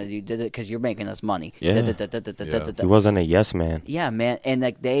 DMX. We're going to do it because you're making us money. Yeah. He wasn't a yes man. Yeah, man. And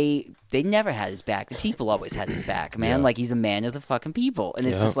like they never had his back. The people always had his back, man. Yeah. Like he's a man of the fucking people. And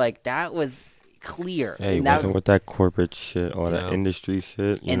it's Yeah. just like, that was clear. Yeah, he And that wasn't with that corporate shit or that No. industry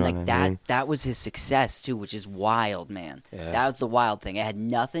shit. You and know like what that I mean? that was his success too, which is wild, man. Yeah. That was the wild thing. It had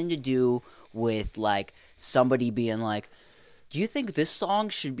nothing to do with like somebody being like, do you think this song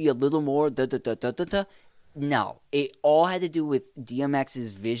should be a little more da da da da da da? No, it all had to do with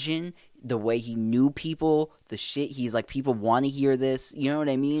DMX's vision, the way he knew people, the shit he's like, people want to hear this, you know what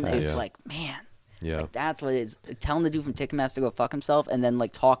I mean? Facts. It's Yeah. like, man, Yeah. like, that's what it is. Telling the dude from Ticketmaster to go fuck himself, and then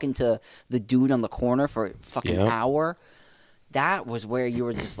like talking to the dude on the corner for a fucking Yep. hour. That was where you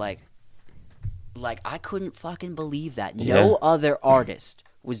were just like I couldn't fucking believe that. No Yeah. other artist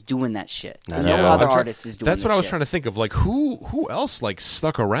was doing that shit. Nah, No nah. other I'm try- artist is doing. That's this what I was shit. trying to think of. Like, who else like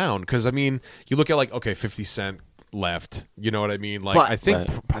stuck around? Because I mean, you look at like, okay, 50 Cent left. You know what I mean? Like, But-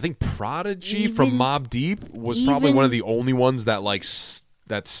 I think Prodigy from Even- Mobb Deep was probably one of even- the only ones that like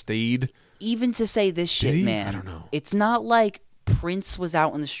that stayed. Even to say this shit, he? man. I don't know. It's not like Prince was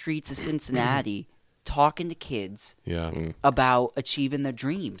out in the streets of Cincinnati talking to kids Yeah. about achieving their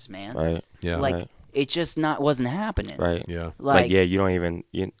dreams, man. Right. Yeah. Like Right. it just wasn't happening. Right. Yeah. Like, yeah, you don't even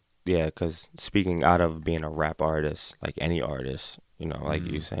yeah, because speaking out of being a rap artist, like any artist, you know, like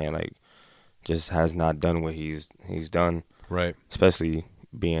you saying, like, just has not done what he's done, Right. especially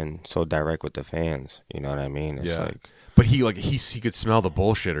being so direct with the fans. You know what I mean? It's Yeah. like But he could smell the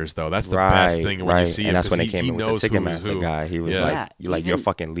bullshitters though. That's the best thing when you see him. and that's 'cause when he it came in knows with the who is Ticketmaster who. guy. He was Yeah. like, Yeah, you're like, you're a even-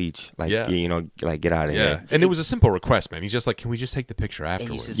 fucking leech. Like, Yeah. you know, like get out of Yeah, here. and it was a simple request, man. He's just like, "Can we just take the picture he's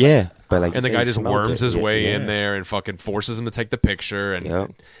afterwards?" just Yeah, but like, And the you guy said, just smelled worms it. his Yeah, way in yeah. there and fucking forces him to take the picture, and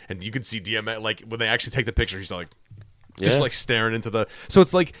Yep. and you can see DMX like when they actually take the picture, he's like just Yeah. like staring into the. So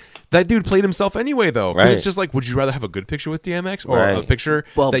it's like that dude played himself anyway, though. 'Cause Right. It's just like, would you rather have a good picture with DMX or a Right. picture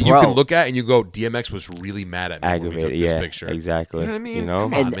Well, that you bro. can look at and you go, DMX was really mad at me when we took Aggravated. this Yeah, picture. exactly. You know what I mean? You know?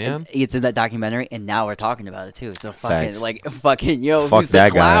 Come on, And man. it's in that documentary, and now we're talking about it too. So fucking Facts. like fucking yo, Fuck who's the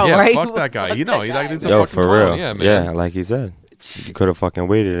that guy. clown, Yeah, right? fuck that guy. Fuck You know, that he's guy. like, he's a Yo, fucking for clown. real. Yeah, man. Yeah, like he said, you could have fucking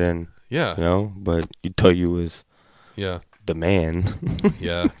waited, and Yeah, you know, but you thought you was yeah, the man.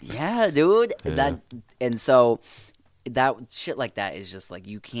 yeah. Yeah, dude. Yeah. That and so that shit like that is just like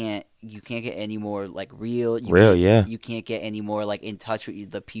you can't get any more like real. You can't get any more like in touch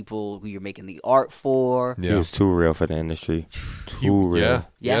with the people who you're making the art for. He Yeah. was too real for the industry. Too real. Yeah,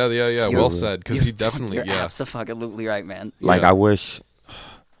 yeah, yeah, yeah. You're- Well said. Because he You're definitely, you're yeah, absolutely right, man. Like Yeah. I wish,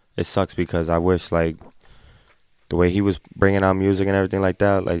 it sucks because I wish like the way he was bringing out music and everything like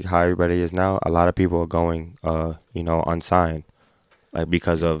that, like how everybody is now. A lot of people are going, you know, unsigned, like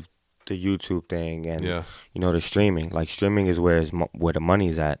because of the YouTube thing and Yeah. you know the streaming. Like streaming is where where the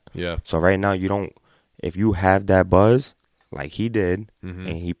money's at. yeah, So right now you don't. If you have that buzz, like he did, Mhm.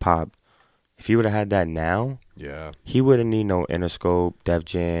 and he popped. If he would have had that now, yeah. he wouldn't need no Interscope, Def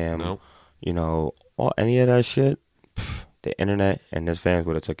Jam, No. you know, any of that shit. Pff, the internet and his fans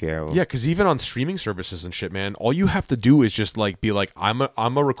would have took care of him. Yeah, because even on streaming services and shit, man, all you have to do is just like be like, I'm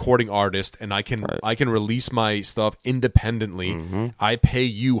a recording artist, and I can release my stuff independently. I pay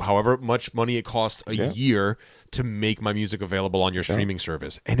you however much money it costs a year to make my music available on your streaming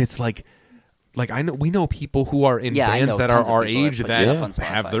service, and it's like we know people who are in Yeah, I bands know that are tons of our people that age put that stuff on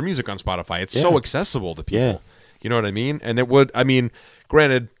have Spotify. their music on Spotify. It's Yeah. so accessible to people. Yeah. You know what I mean? And it would, I mean,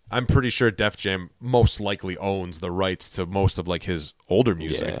 granted, I'm pretty sure Def Jam most likely owns the rights to most of like his older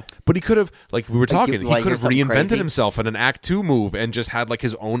music. Yeah. But he could have, like we were talking, you he wanna could hear have something reinvented crazy? himself in an Act 2 move and just had like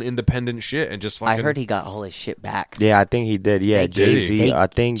his own independent shit and just fucking. I heard he got all his shit back. Yeah, I think he did. Yeah, They gave- Jay Z. they- I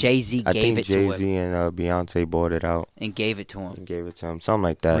think Jay-Z I gave think it to him. Jay-Z and Beyonce bought it out And gave it to and him. gave it to him, something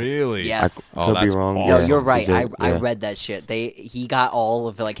like that. Really? Yes. I could be that's wrong. awesome. No, Yeah. you're right. He I did, I yeah. read that shit. He got all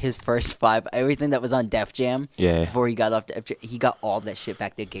of like his first 5, everything that was on Def Jam. Yeah. Before he got off Def Jam, he got all that shit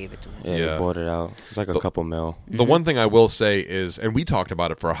back. They gave it to him. Yeah, Yeah. they bought it out. It's like a couple mil. The one thing I will say is, and we talked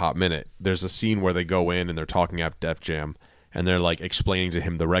about it for a hot minute, there's a scene where they go in and they're talking at Def Jam and they're like explaining to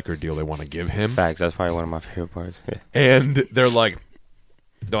him the record deal they want to give him. Facts. That's probably one of my favorite parts. And they're like,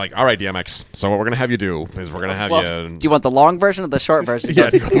 all right, DMX, so what we're going to have you do is we're going to have Well, you. do you want the long version or the short version? Yeah,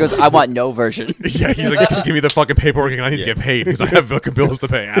 He goes, I want no version. Yeah, he's like, just give me the fucking paperwork and I need to get paid because I have fucking bills to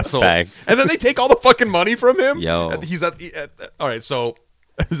pay, asshole. Facts. And then they take all the fucking money from him. Yo. And he's all right, so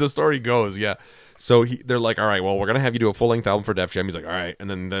as the story goes, yeah. So they're like, all right, well, we're going to have you do a full-length album for Def Jam. He's like, all right. And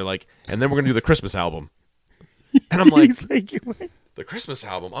then they're like, and then we're going to do the Christmas album. And I'm like, the Christmas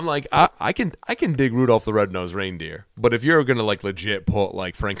album. I'm like, I can dig Rudolph the Red-Nosed Reindeer, but if you're gonna like legit put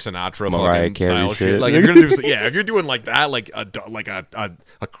like Frank Sinatra Mariah fucking Carey style shit, shit. like if you're gonna do, yeah, if you're doing like that, like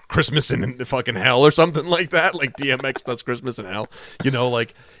a Christmas in fucking hell or something like that, like DMX does Christmas in Hell,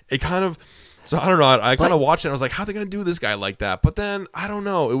 like it kind of. So I don't know. I kind of watched it. And I was like, how are they gonna do this guy like that? But then I don't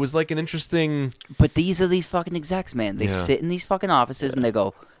know. It was like an interesting. But these are these fucking execs, man. They Yeah. sit in these fucking offices and they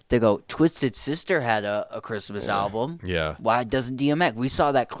go, Twisted Sister had a Christmas album. Yeah. Why doesn't DMX? We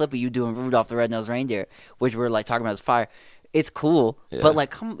saw that clip of you doing Rudolph the Red-Nosed Reindeer, which we're like talking about as fire. It's cool, but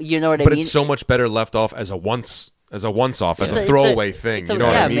like, you know what I But mean? it's so much better left off as a once-off, as It's a throwaway thing. You know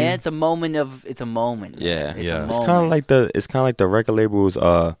what yeah, I mean? man. It's a moment of. It's a moment. Yeah. It's Yeah. A It's It's moment. kind of like the record labels.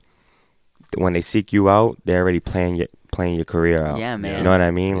 When they seek you out, they're already playing your career out. Yeah, man. You know what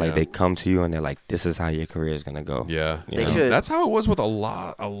I mean? Like Yeah. they come to you and they're like, "This is how your career is gonna go." Yeah, They know? should. That's how it was with a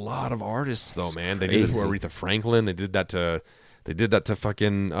lot of artists, though, man. They did it to Crazy. Aretha Franklin. They did that to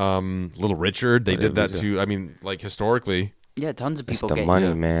fucking Little Richard. They did that to. I mean, like historically. Yeah, tons of It's people the get money,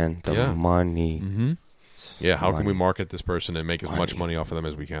 yeah. man. The Yeah. money. Mm-hmm. Yeah, how can we Money. market this person and make as much money off of them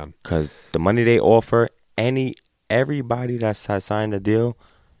as we can? Because the money they offer, everybody that's has signed a deal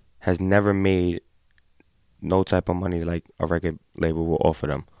has never made no type of money like a record label will offer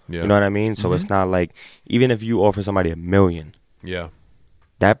them. Yeah. You know what I mean? So it's not like, even if you offer somebody $1 million, Yeah,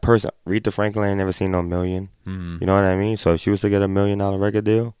 that person, Aretha Franklin, ain't never seen no $1 million. mm-hmm. You know what I mean? So if she was to get $1 million record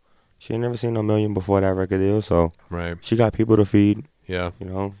deal, she ain't never seen no $1 million before that record deal. So right. she got people to feed, Yeah. you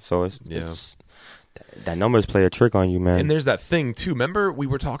know? So Yeah. that numbers play a trick on you, man. And there's that thing too. Remember we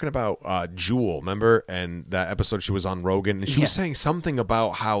were talking about Jewel, remember? And that episode she was on Rogan and she was Yeah. saying something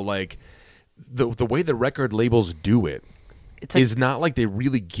about how like the way the record labels do it It's like is not like they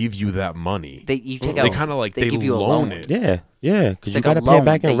really give you that money. you take They out. kind of like they they give you a loan loan. it. Yeah, because you like a gotta pay it loan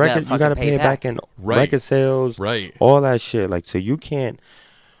back that in you gotta record. You fucking gotta pay pay it back back. in Right. record sales, Right. all that shit. Like, so you can't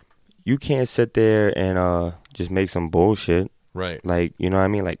sit there and just make some bullshit. Right. Like, you know what I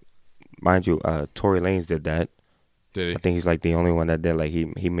mean? Like, mind you, Tory Lanez did that. Did he? I think he's like the only one that did. Like,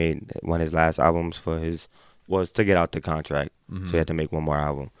 he made one of his last albums was to get out the contract, Mm-hmm. so he had to make one more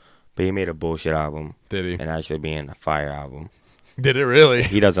album. But he made a bullshit album, Did he? and actually being a fire album. Did it really?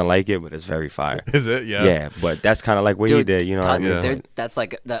 He doesn't like it, but it's very fire. Is it? Yeah. Yeah, but that's kind of like what he did. You know what I ton- mean? Yeah. that's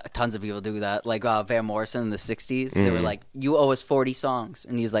like tons of people do that. Like Van Morrison in the '60s, they were like, "You owe us 40 songs,"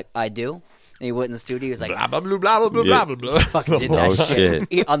 and he was like, "I do." And he went in the studio. He was like, Blah blah blah blah blah Yeah. blah blah. "Fucking did that Oh, shit.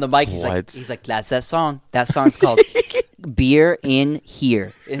 He- on the mic." What? He's like, "That's that song. That song's called Beer in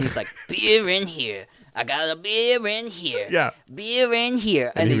Here," and he's like, "Beer in here. I got a beer in here. Yeah. Beer in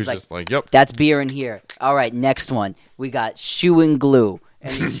here." And And he he's was like, just like, "Yep." "That's beer in here." All right, next one. We got shoe and glue.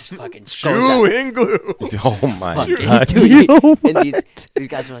 And he's just fucking goes Shoe out. and glue. Oh my Fucking god! dude. And these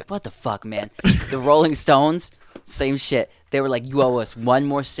guys were like, "What the fuck, man?" The Rolling Stones, same shit. They were like, "You owe us one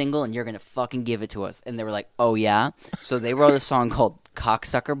more single, and you're gonna fucking give it to us." And they were like, "Oh yeah." So they wrote a song called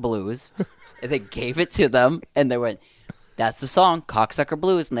 "Cocksucker Blues," and they gave it to them, and they went, "That's the song, Cocksucker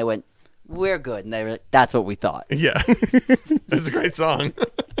Blues." And they went, "We're good." And they were like, "That's what we thought." Yeah. That's a great song.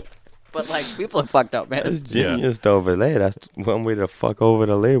 But like, people are fucked up, man. That's genius though, but hey, that's one way to fuck over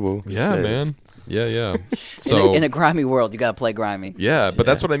the label. Yeah, Shit. man. Yeah, yeah. So in a grimy world, you gotta play grimy. yeah, but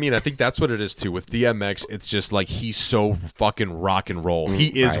that's what I mean. I think that's what it is too. With DMX, it's just like he's so fucking rock and roll. He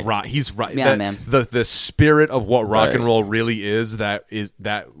is right. rock. He's right. Yeah, man. The spirit of what rock and Right. roll really is that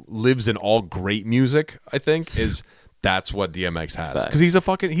lives in all great music. I think that's what DMX has Facts. because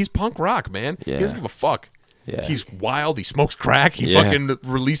he's punk rock, man. He Yeah. doesn't give a fuck. Yeah. He's wild. He smokes crack. He Yeah. fucking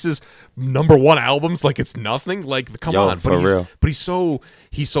releases #1 albums like it's nothing. Like, come Yo, on. for real. But he's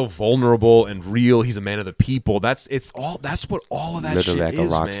so vulnerable and real. He's a man of the people. That's what all of that Literally shit like a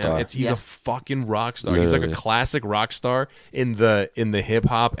is, rock man. star. He's Yeah. a fucking rock star. He's like a Literally. classic rock star in the hip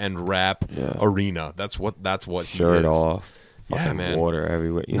hop and rap Yeah. arena. That's what Shirt he is. off. Yeah, Fucking man. water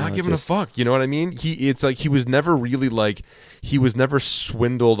everywhere. You Not know, giving just- a fuck. You know what I mean? It's like he was never really like he was never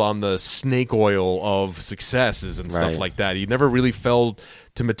swindled on the snake oil of successes and stuff Right. like that. He never really fell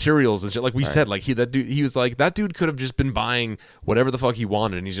to materials and shit. Like we said, like he was like that dude could have just been buying whatever the fuck he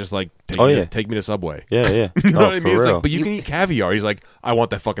wanted, and he's just like, take me to Subway. Yeah, yeah. You know No, what I for mean? It's real. like, but you can eat caviar. He's like, I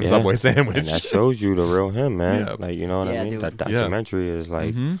want that fucking Yeah. Subway sandwich. And that shows you the real him, man. Yeah. Like, you know what Yeah, I mean? dude. That documentary is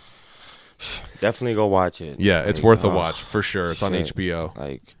like, definitely go watch it. Yeah, it's Like, worth a oh, watch for sure. It's on shit. HBO.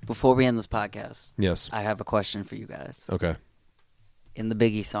 Like, Before we end this podcast, Yes. I have a question for you guys. Okay. In the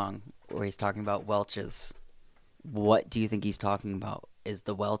Biggie song, where he's talking about Welch's, what do you think he's talking about? Is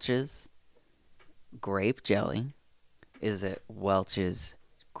the Welch's grape jelly? Is it Welch's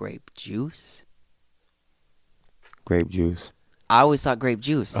grape juice? grape juice. I always thought grape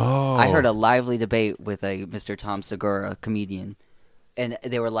juice. Oh. I heard a lively debate with a Mr. Tom Segura, a comedian, and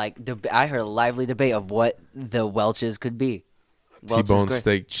they were like, I heard a lively debate of what the Welch's could be. Welch's T-bone grape.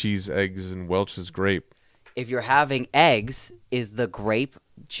 steak, cheese, eggs, and Welch's grape. If you're having eggs, is the grape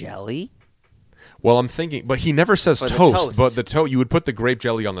jelly? Well, I'm thinking, but he never says For the toast. toast. But you would put the grape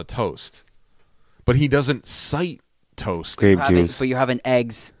jelly on the toast, but he doesn't cite toast. Grape Having- juice. But you're having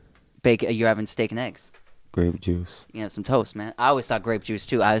eggs, you're having steak and eggs. Grape juice. You know, some toast, man. I always thought grape juice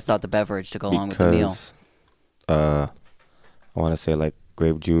too. I always thought the beverage to go along with the meal. Because, I want to say like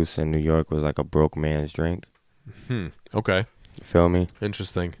grape juice in New York was like a broke man's drink. Okay, You feel me?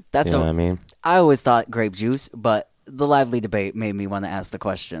 interesting. That's You know a- what I mean? I always thought grape juice, but the lively debate made me want to ask the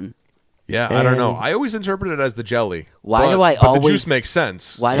question. Yeah, I don't know. And- I always interpret it as the jelly. Why but, do I but the always- juice makes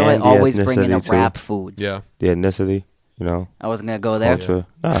sense. Why do I And the always bring in a ethnicity, too. wrap food? Yeah, The ethnicity, you know, I wasn't gonna go there. culture.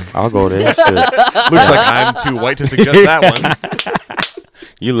 Nah, I'll go there. Shit. looks like I'm too white to suggest that one.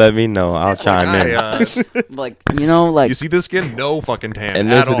 You let me know. I'll chime in. Like like You see this skin? No fucking tan.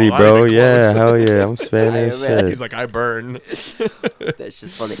 at all. Ethnicity, Not bro. even Yeah, close. hell yeah. I'm Spanish. Sorry, man. He's Shit. like, I burn. that's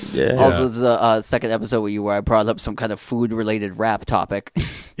just funny. Yeah. Also, this is a second episode with you where I brought up some kind of food related rap topic.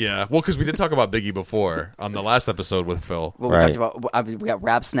 Yeah, well, because we did talk about Biggie before on the last episode with Phil. What we Right. talked about, we got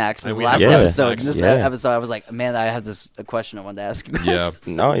rap snacks. This And is we the last have rap episode. snacks. This Yeah. episode, I was like, man, I have this a question I wanted to ask you guys.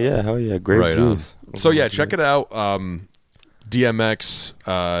 Yeah. No, yeah, hell yeah. Grape Right on. juice. So yeah, check it out. DMX.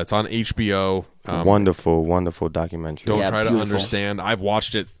 It's on HBO. Wonderful, wonderful documentary. Don't Yeah, try to beautiful. understand. I've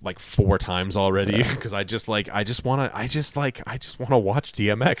watched it like 4 times already because I just want to watch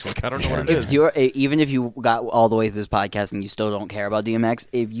DMX. Like I don't know what it If is. you're even if you got all the way through this podcast and you still don't care about DMX,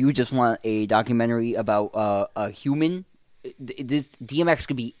 if you just want a documentary about a human, this DMX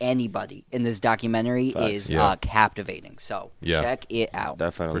could be anybody. And this documentary is Yeah. captivating. So Yeah. check it out.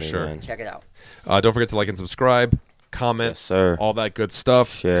 Definitely, For sure. man. Check it out. Don't forget to like and subscribe, comment, Yes, sir. all that good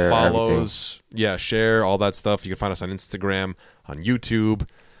stuff. Share follows, yeah, share all that stuff. You can find us on Instagram, on YouTube,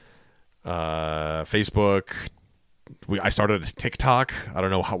 Facebook. I started a TikTok. I don't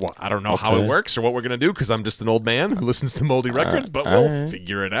know how how it Okay. works or what we're gonna do because I'm just an old man who listens to Moldy Records, but all we'll right.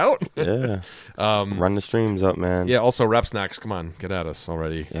 figure it out. Yeah. Run the streams up, man. Yeah. Also, Rap Snacks. Come on, get at us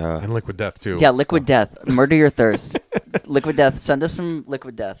already. Yeah. And Liquid Death too. Yeah, Liquid Death. Murder your thirst. Liquid Death. Send us some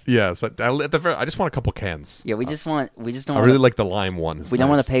Liquid Death. Yeah. So I just want a couple cans. Yeah, we just don't I want really like the lime one. It's we don't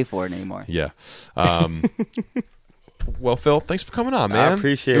nice. want to pay for it anymore. Yeah. Well, Phil, thanks for coming on, man. I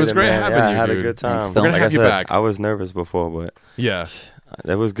appreciate it. It was great man. having yeah, you, I had dude. a good Thanks, time. Phil. We're gonna Like have I you said, back. I was nervous before, but Yeah.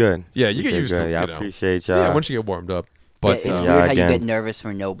 that was good. Yeah, you get did used to good. it. Yeah, you I know. appreciate y'all. Yeah, once you get warmed up. But it's Yeah, weird how you again. get nervous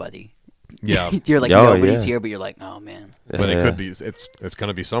for nobody. yeah, You're like Yo, nobody's yeah. here, but you're like, oh man. but it Yeah. could be. It's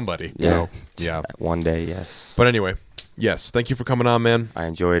gonna be somebody. Yeah. So yeah. One day, yes. But anyway, yes. Thank you for coming on, man. I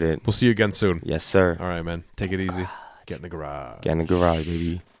enjoyed it. We'll see you again soon. Yes, sir. All right, man. Take it easy. Get in the garage. Get in the garage,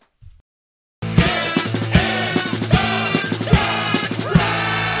 baby.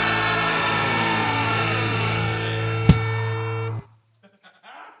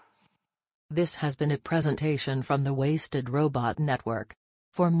 This has been a presentation from the Wasted Robot Network.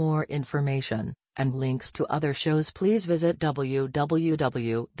 For more information and links to other shows, please visit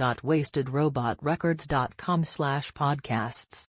www.wastedrobotrecords.com/podcasts.